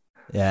ceased.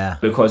 Yeah.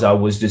 Because I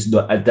was just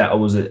not I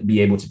wasn't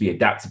be able to be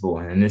adaptable.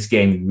 And in this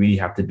game, you really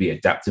have to be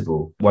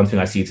adaptable. One thing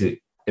I see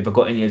if I've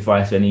got any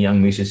advice for any young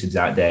musicians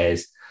out there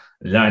is,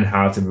 learn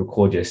how to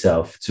record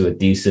yourself to a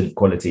decent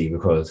quality,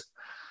 because,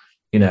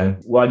 you know,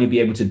 one, you'll be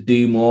able to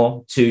do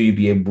more. 2, you'll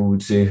be able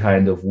to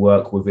kind of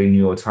work within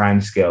your time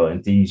scale,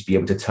 and 3, you'll be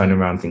able to turn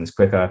around things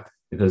quicker,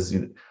 because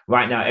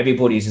right now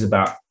everybody's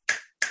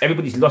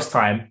lost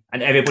time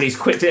and everybody's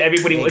quit.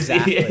 Everyone's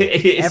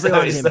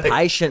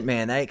impatient,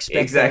 man. They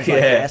expect things like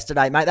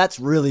yesterday, mate. That's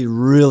really,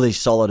 really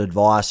solid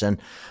advice. And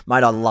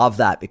mate, I love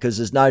that, because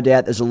there's no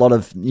doubt there's a lot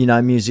of, you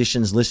know,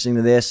 musicians listening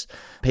to this,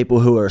 people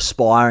who are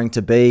aspiring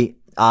to be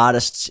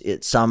artists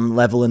at some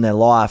level in their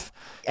life.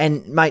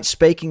 And mate,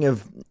 speaking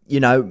of, you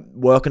know,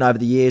 working over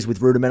the years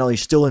with Rudimental, are you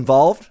still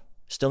involved?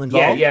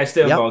 Yeah,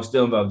 still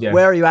involved. Yeah.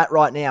 Where are you at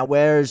right now?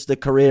 Where is the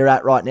career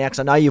at right now? Because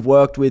I know you've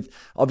worked with,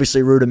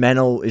 obviously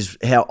Rudimental is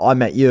how I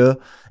met you,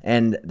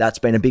 and that's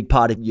been a big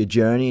part of your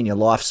journey and your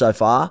life so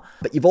far.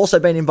 But you've also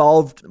been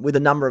involved with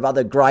a number of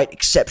other great,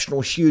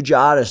 exceptional, huge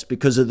artists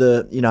because of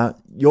the, you know,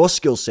 your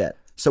skill set.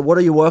 So what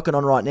are you working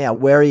on right now?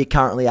 Where are you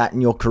currently at in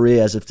your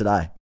career as of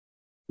today?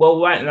 Well,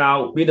 right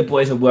now, we the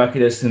boys are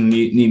working on some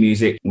new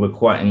music. We're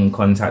quite in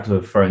contact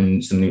with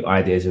throwing some new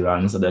ideas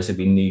around. So there should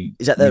be new...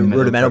 Is that the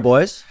Rudimental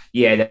boys?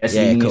 Yeah, there's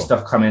some new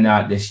stuff coming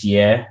out this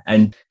year,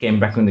 and getting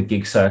back on the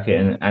gig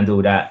circuit and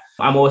all that.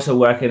 I'm also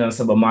working on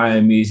some of my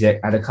own music.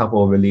 I had a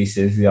couple of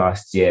releases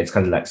last year. It's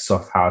kind of like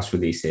soft house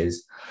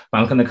releases. But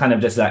I'm going to kind of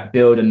just like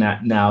build on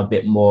that now a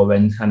bit more,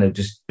 and kind of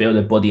just build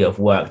a body of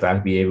work that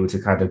I'll be able to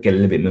kind of get a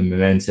little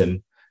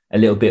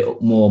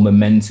bit more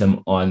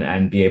momentum on,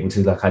 and be able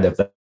to like kind of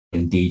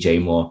and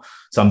DJ more.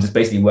 So I'm just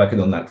basically working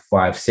on like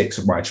 5-6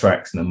 of my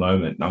tracks in the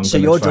moment. So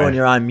you're doing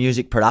your own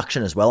music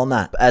production as well on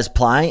that. As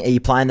playing, are you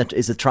playing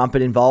is the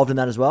trumpet involved in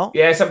that as well?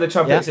 Yeah, some of the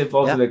trumpets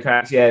involved in the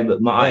tracks. Yeah,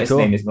 but my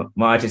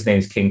artist name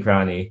is King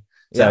Crownie.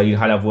 So you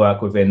kind of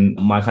work within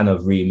my kind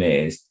of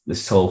remit is the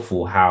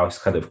soulful house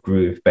kind of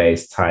groove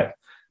based type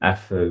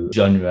Afro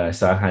genre.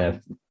 So I kind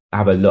of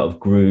have a lot of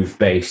groove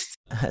based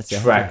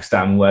tracks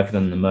that I'm working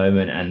on at the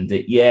moment. And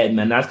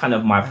that's kind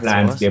of my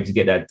plan to be able to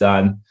get that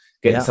done.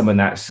 Get someone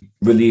that's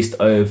released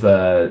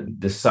over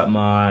the summer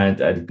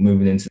and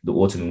moving into the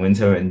autumn and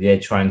winter,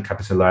 and try and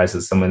capitalize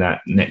on some of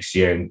that next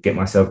year and get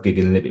myself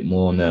gigging a little bit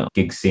more on the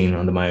gig scene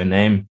under my own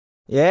name.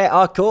 Yeah,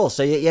 oh, cool.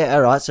 So,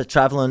 all right. So,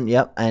 traveling,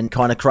 and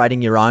kind of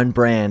creating your own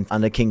brand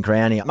under King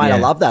Crownie. Mate, I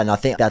love that. And I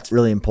think that's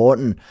really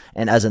important.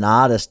 And as an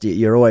artist,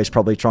 you're always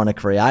probably trying to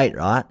create,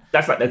 right?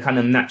 That's like the kind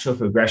of natural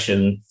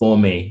progression for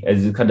me,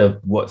 as kind of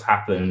what's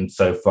happened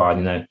so far.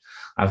 You know,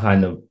 I've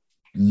kind of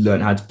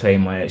learned how to play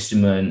my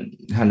instrument,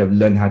 kind of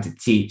learned how to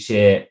teach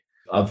it.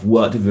 I've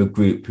worked with a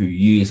group who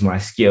use my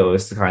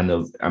skills to kind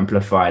of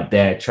amplify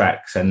their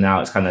tracks. And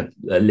now it's kind of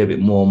a little bit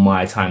more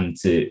my time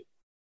to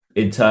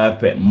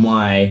interpret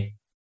my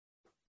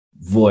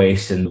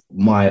voice and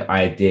my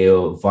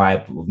ideal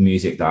vibe of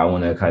music that I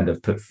want to kind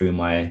of put through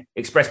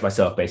express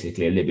myself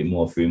basically a little bit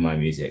more through my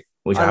music,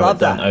 which I haven't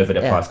done over the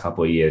past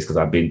couple of years because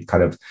I've been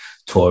kind of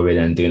touring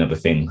and doing other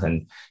things.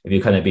 And if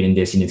you've kind of been in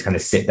this, you need to kind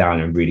of sit down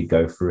and really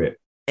go through it.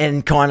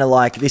 And kind of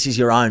like this is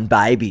your own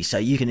baby, so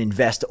you can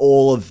invest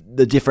all of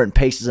the different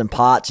pieces and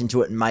parts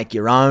into it and make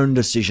your own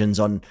decisions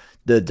on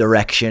the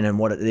direction and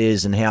what it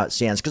is and how it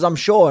sounds. Because I'm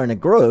sure in a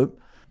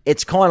group,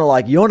 it's kind of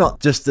like you're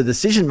not just the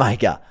decision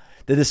maker.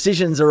 The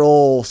decisions are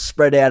all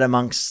spread out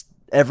amongst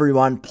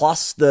everyone,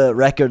 plus the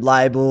record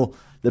label,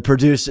 the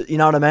producer, you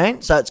know what I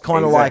mean? So it's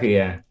kind of like,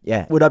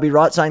 yeah. Would I be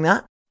right saying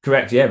that?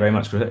 Correct. Yeah, very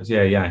much correct.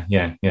 Yeah.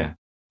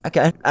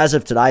 Okay. As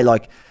of today,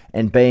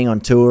 and being on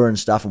tour and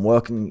stuff and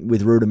working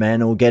with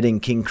Rudimental,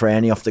 getting King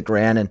Crownie off the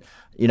ground and,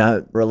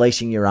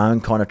 releasing your own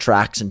kind of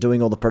tracks and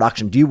doing all the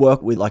production. Do you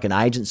work with like an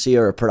agency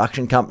or a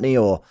production company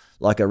or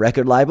like a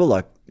record label,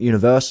 like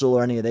Universal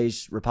or any of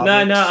these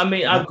republics? No, I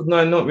mean,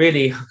 no, not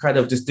really. I kind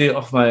of just do it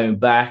off my own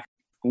back.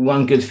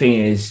 One good thing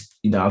is,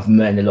 I've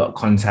made a lot of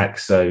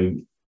contacts. So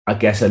I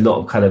guess a lot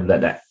of kind of like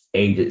that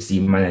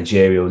agency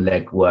managerial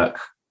legwork,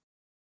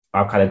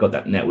 I've kind of got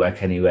that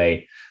network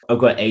anyway. I've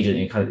got an agent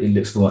who kind of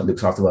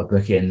looks after our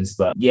bookings.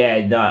 But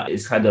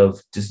it's kind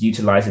of just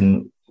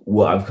utilizing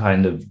what I've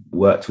kind of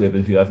worked with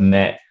and who I've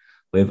met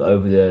with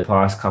over the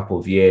past couple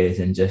of years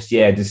and just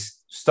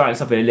starting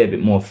something a little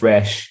bit more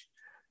fresh.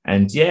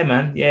 And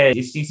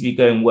it seems to be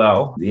going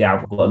well. Yeah,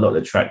 I've got a lot of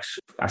the tracks,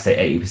 I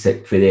say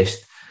 80% finished.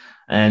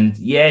 And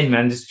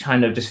just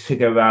trying to just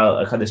figure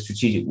out a kind of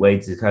strategic way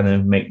to kind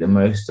of make the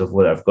most of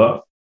what I've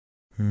got.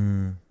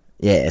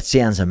 Yeah, it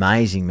sounds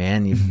amazing,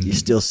 man. You're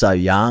still so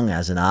young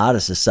as an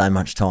artist. There's so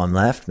much time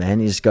left, man.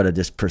 You just got to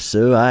just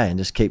pursue, and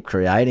just keep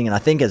creating. And I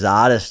think as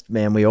artists,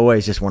 man, we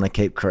always just want to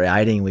keep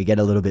creating. We get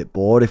a little bit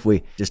bored if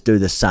we just do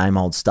the same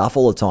old stuff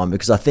all the time,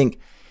 because I think,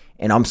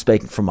 and I'm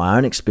speaking from my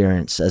own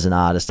experience as an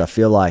artist, I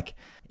feel like,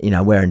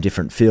 we're in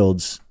different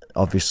fields,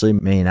 obviously,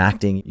 me in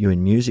acting, you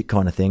in music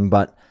kind of thing,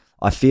 but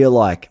I feel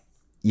like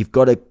you've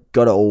got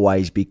to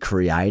always be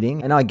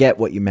creating. And I get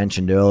what you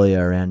mentioned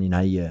earlier around,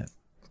 your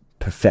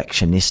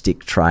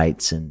perfectionistic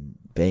traits and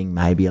being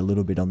maybe a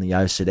little bit on the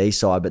OCD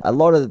side, but a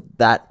lot of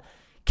that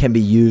can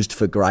be used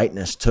for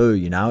greatness too.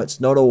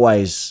 It's not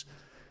always.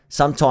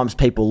 Sometimes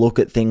people look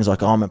at things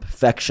like, I'm a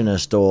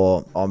perfectionist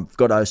or I've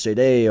got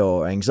OCD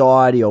or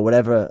anxiety or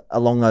whatever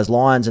along those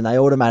lines, and they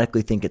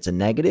automatically think it's a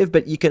negative,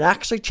 but you can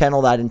actually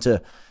channel that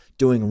into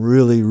doing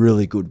really,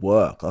 really good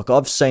work. Like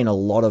I've seen a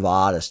lot of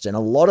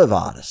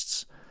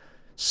artists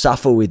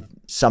suffer with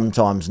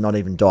sometimes not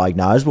even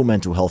diagnosable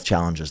mental health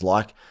challenges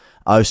like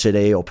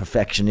OCD or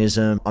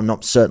perfectionism.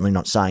 I'm certainly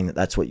not saying that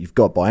that's what you've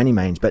got by any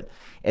means, but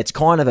it's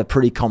kind of a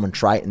pretty common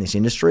trait in this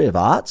industry of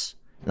arts.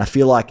 And I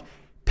feel like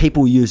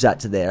people use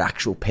that to their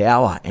actual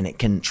power and it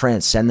can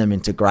transcend them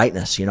into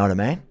greatness. You know what I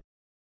mean?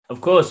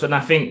 Of course. And I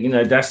think,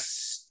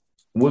 that's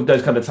with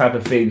those kind of type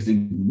of things,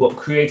 what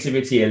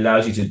creativity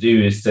allows you to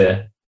do is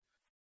to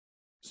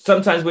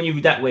sometimes when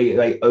you're that way,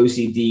 like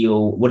OCD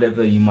or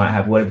whatever you might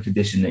have, whatever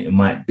condition that it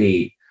might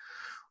be,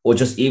 or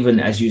just even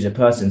as you as a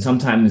person,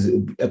 sometimes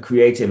a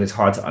creative is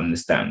hard to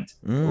understand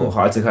or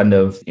hard to kind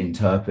of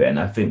interpret. And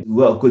I think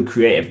what a good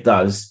creative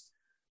does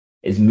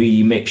is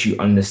really makes you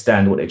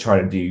understand what they're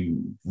trying to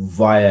do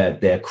via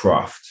their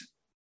craft.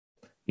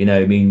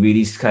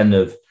 Really kind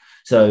of,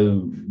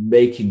 so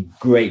making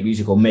great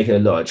music or making a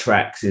lot of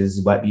tracks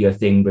might be your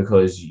thing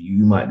because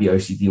you might be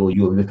OCD or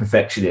you're a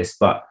perfectionist,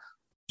 but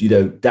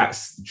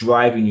that's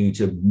driving you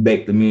to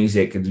make the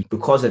music. And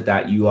because of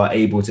that, you are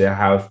able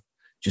to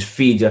just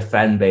feed your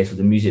fan base with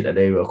the music that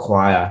they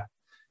require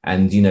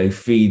and,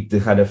 feed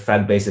the kind of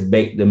fan base and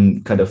make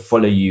them kind of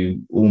follow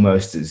you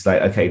almost. It's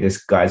like, okay,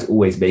 this guy's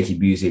always making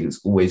music. It's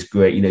always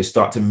great.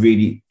 Start to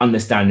really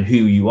understand who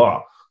you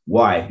are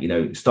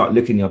why, start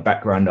looking your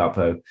background up,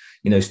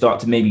 start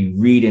to maybe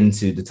read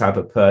into the type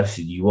of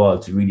person you are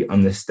to really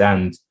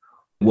understand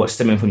what's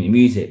stemming from your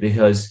music,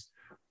 because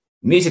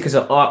music is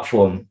an art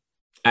form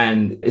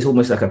and it's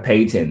almost like a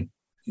painting.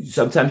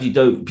 Sometimes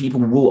people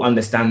will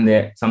understand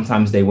it,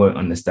 sometimes they won't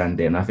understand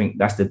it. And I think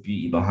that's the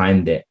beauty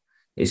behind it.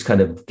 It's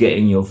kind of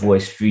getting your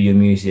voice through your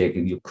music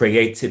and your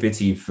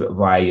creativity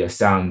via your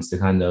sounds to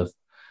kind of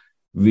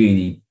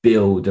really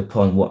build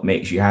upon what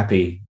makes you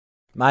happy.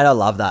 Mate, I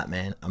love that,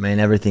 man. I mean,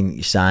 everything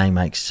you're saying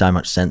makes so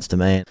much sense to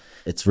me.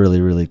 It's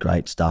really, really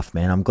great stuff,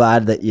 man. I'm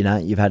glad that,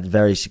 you've had a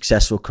very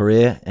successful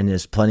career and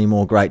there's plenty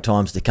more great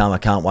times to come. I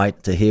can't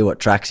wait to hear what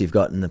tracks you've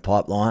got in the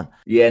pipeline.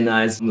 Yeah,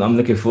 nice. I'm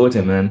looking forward to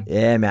it, man.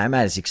 Yeah, man,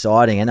 it's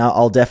exciting. And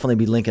I'll definitely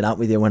be linking up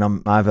with you when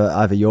I'm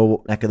over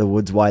your neck of the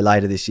woods way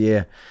later this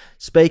year.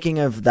 Speaking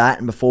of that,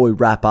 and before we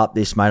wrap up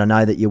this, mate, I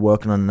know that you're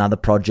working on another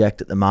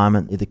project at the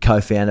moment. You're the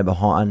co-founder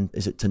behind,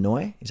 is it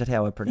Tannoy? Is that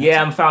how I pronounce it?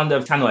 Yeah, I'm founder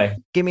of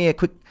Tannoy. Give me a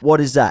quick,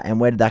 what is that and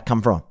where did that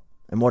come from?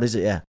 And what is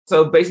it, yeah?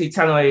 So basically,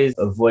 Tannoy is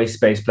a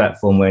voice-based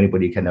platform where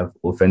anybody can have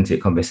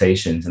authentic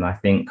conversations. And I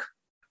think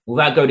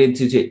without going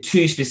into it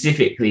too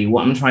specifically,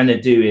 what I'm trying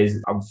to do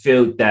is I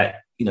feel that,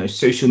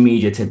 social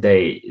media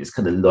today is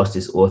kind of lost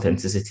its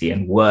authenticity,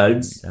 and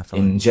words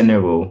in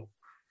general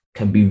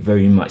can be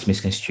very much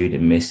misconstrued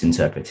and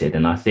misinterpreted.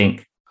 And I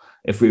think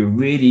if we're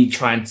really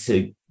trying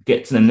to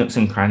get to the nooks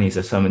and crannies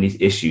of some of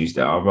these issues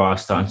that are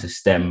starting to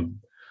stem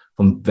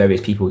from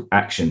various people's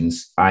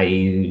actions,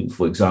 i.e.,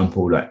 for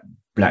example, like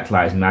Black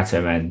Lives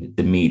Matter and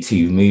the Me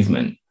Too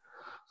movement,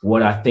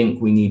 what I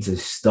think we need to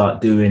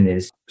start doing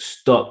is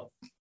stop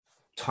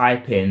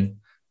typing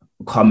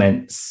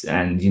comments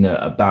and,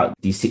 about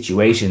these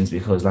situations,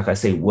 because like I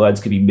say,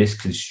 words can be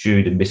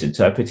misconstrued and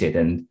misinterpreted,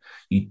 and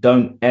you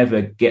don't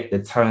ever get the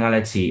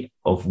tonality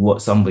of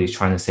what somebody's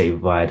trying to say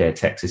via their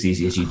text as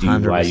easy as you do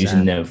 100%. By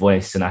using their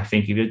voice. And I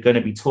think if you're going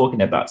to be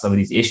talking about some of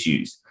these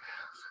issues,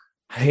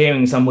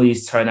 hearing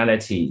somebody's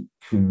tonality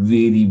could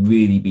really,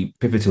 really be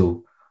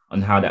pivotal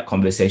on how that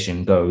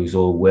conversation goes,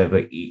 or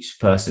whether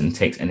each person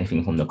takes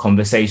anything from the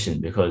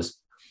conversation. Because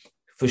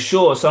for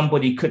sure,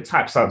 somebody could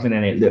type something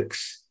and it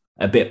looks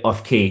a bit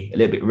off key, a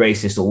little bit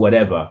racist or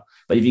whatever.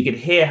 But if you could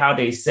hear how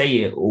they say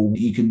it, or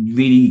you can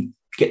really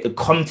get the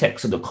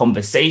context of the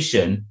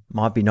conversation,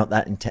 might be not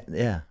that intent.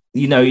 Yeah,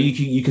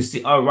 you can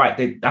see, oh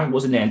right, that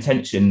wasn't their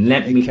intention.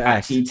 Let me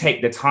actually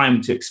take the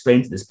time to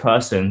explain to this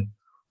person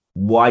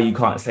why you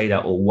can't say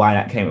that, or why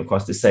that came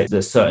across to say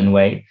a certain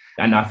way.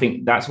 And I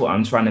think that's what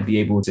I'm trying to be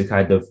able to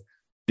kind of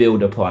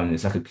build upon.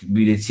 It's like a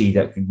community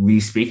that can really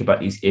speak about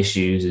these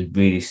issues and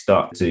really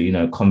start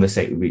to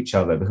conversate with each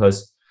other,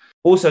 because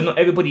also not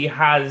everybody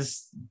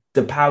has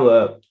the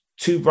power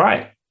to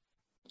write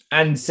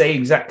and say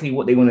exactly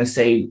what they want to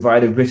say via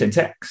the written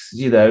text.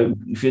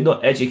 If you're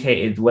not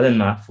educated well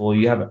enough, or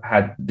you haven't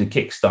had the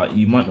kickstart,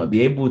 you might not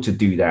be able to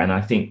do that. And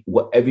I think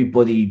what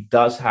everybody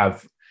does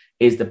have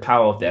is the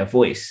power of their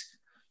voice.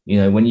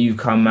 When you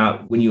come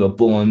out, when you were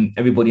born,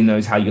 everybody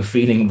knows how you're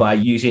feeling by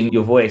using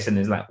your voice, and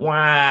it's like,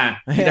 wow,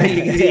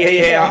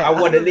 I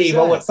want to leave,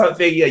 I want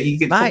something. You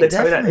get from the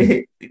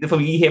tonality,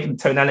 from you hear from the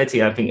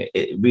tonality. I think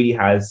it really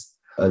has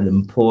an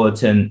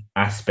important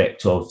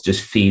aspect of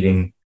just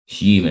feeling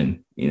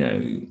human.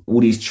 All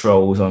these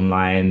trolls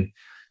online,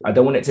 I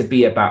don't want it to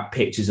be about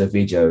pictures or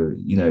video.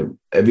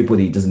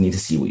 Everybody doesn't need to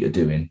see what you're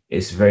doing.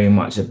 It's very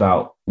much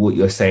about what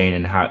you're saying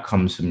and how it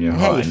comes from your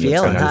heart and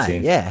your tonality.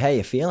 Yeah, how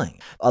you're feeling.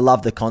 I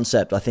love the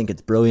concept. I think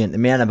it's brilliant. The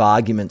amount of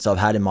arguments I've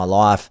had in my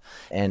life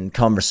and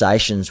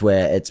conversations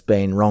where it's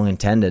been wrong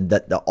intended,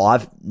 that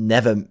I've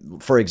never,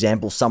 for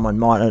example, someone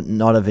might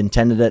not have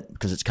intended it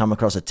because it's come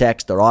across a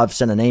text, or I've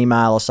sent an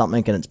email or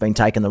something and it's been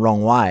taken the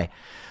wrong way.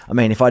 I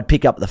mean, if I'd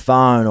pick up the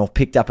phone or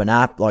picked up an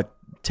app like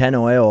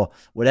Tannoy or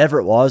whatever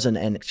it was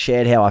and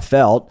shared how I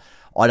felt,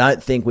 I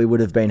don't think we would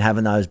have been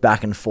having those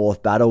back and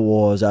forth battle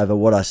wars over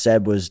what I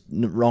said was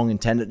wrong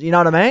intended. You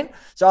know what I mean?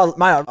 So,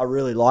 mate, I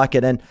really like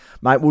it. And,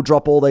 mate, we'll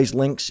drop all these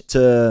links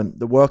to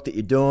the work that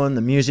you're doing,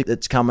 the music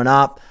that's coming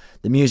up,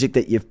 the music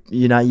that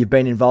you've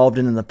been involved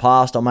in the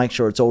past. I'll make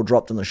sure it's all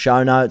dropped in the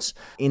show notes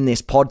in this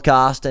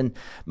podcast. And,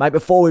 mate,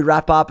 before we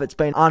wrap up, it's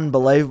been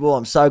unbelievable.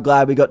 I'm so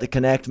glad we got to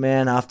connect,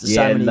 man, after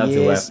so many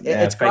years.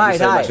 It's great,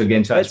 so much for getting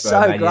in touch, it's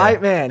so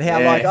great, man. How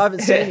I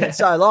haven't seen you in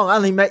so long. I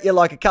only met you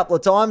like a couple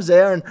of times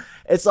there, and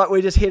it's like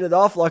we just hit it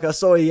off like I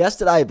saw you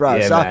yesterday, bro.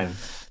 Yeah, so man.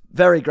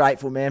 Very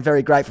grateful, man.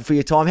 Very grateful for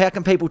your time. How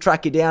can people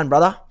track you down,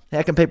 brother?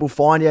 How can people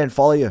find you and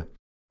follow you?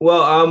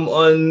 Well, I'm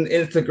on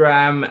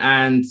Instagram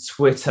and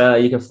Twitter.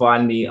 You can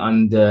find me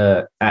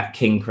under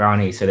 @King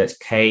Crowney. So that's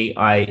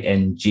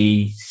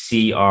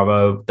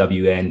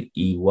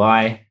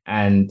KINGCROWNEY.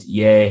 And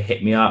yeah,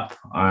 hit me up.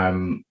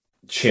 I'm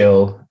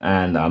chill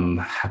and I'm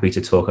happy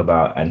to talk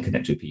about and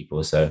connect with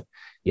people. So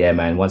yeah,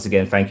 man, once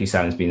again, thank you,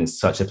 Sam. It's been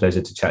such a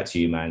pleasure to chat to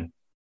you, man.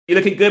 You're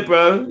looking good,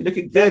 bro. You're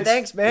looking good. Yeah,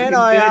 thanks, man.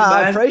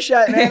 I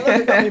appreciate it, man.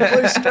 Look, I got my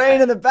blue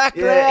screen in the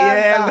background.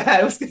 Yeah,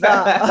 man.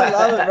 I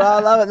love it, bro. I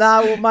love it.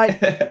 No, well, mate,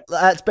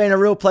 it's been a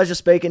real pleasure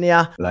speaking to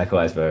you.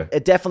 Likewise, bro.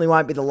 It definitely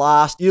won't be the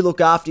last. You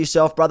look after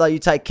yourself, brother. You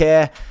take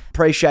care.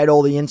 Appreciate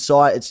all the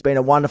insight. It's been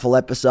a wonderful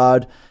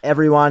episode.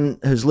 Everyone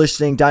who's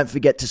listening, don't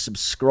forget to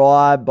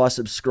subscribe. By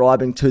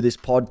subscribing to this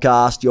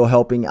podcast, you're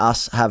helping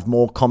us have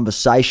more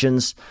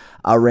conversations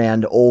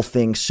around all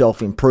things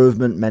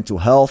self-improvement, mental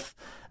health.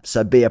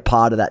 So be a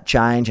part of that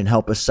change and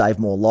help us save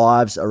more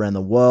lives around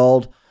the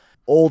world.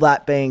 All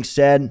that being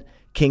said,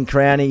 King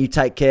Crownie, you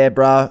take care,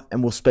 bro,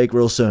 and we'll speak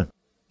real soon.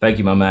 Thank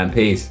you, my man.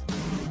 Peace.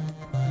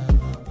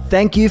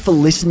 Thank you for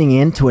listening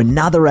in to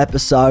another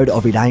episode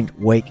of It Ain't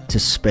Weak to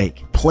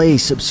Speak.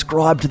 Please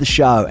subscribe to the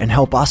show and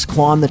help us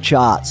climb the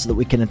charts so that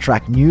we can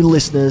attract new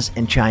listeners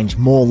and change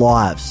more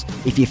lives.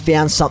 If you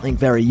found something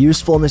very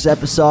useful in this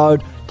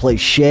episode,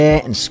 please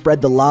share and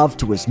spread the love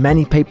to as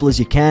many people as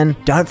you can.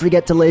 Don't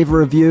forget to leave a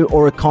review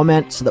or a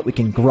comment so that we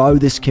can grow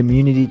this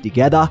community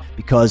together,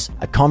 because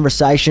a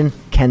conversation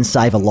can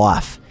save a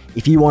life.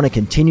 If you want to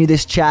continue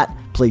this chat,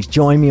 please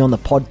join me on the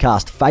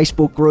podcast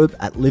Facebook group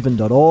at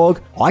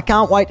livin.org. I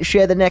can't wait to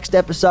share the next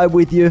episode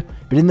with you,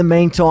 but in the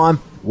meantime,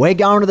 we're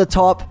going to the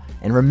top,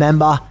 and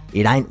remember,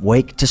 it ain't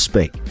weak to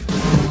speak.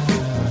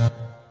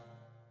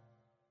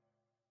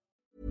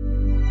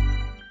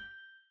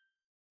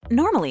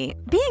 Normally,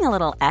 being a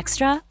little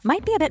extra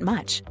might be a bit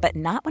much, but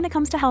not when it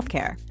comes to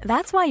healthcare.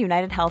 That's why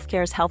United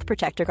Healthcare's Health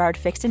Protector Guard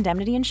fixed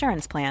indemnity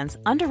insurance plans,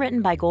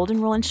 underwritten by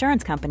Golden Rule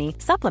Insurance Company,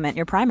 supplement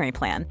your primary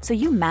plan so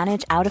you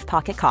manage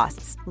out-of-pocket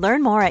costs.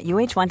 Learn more at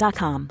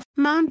uh1.com.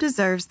 Mom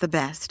deserves the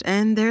best,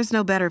 and there's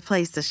no better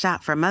place to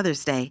shop for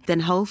Mother's Day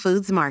than Whole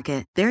Foods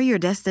Market. They're your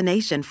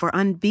destination for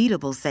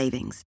unbeatable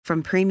savings,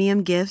 from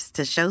premium gifts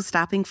to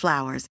show-stopping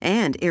flowers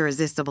and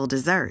irresistible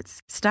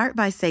desserts. Start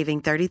by saving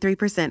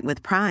 33%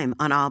 with Prime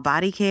on all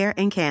body care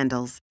and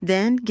candles.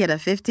 Then get a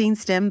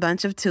 15-stem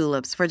bunch of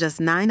tulips for just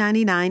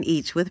 $9.99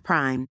 each with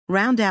Prime.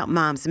 Round out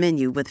Mom's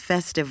menu with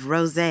festive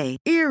rosé,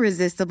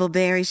 irresistible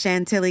berry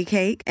chantilly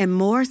cake, and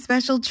more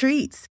special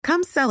treats.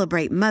 Come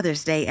celebrate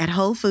Mother's Day at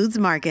Whole Foods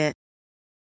Market.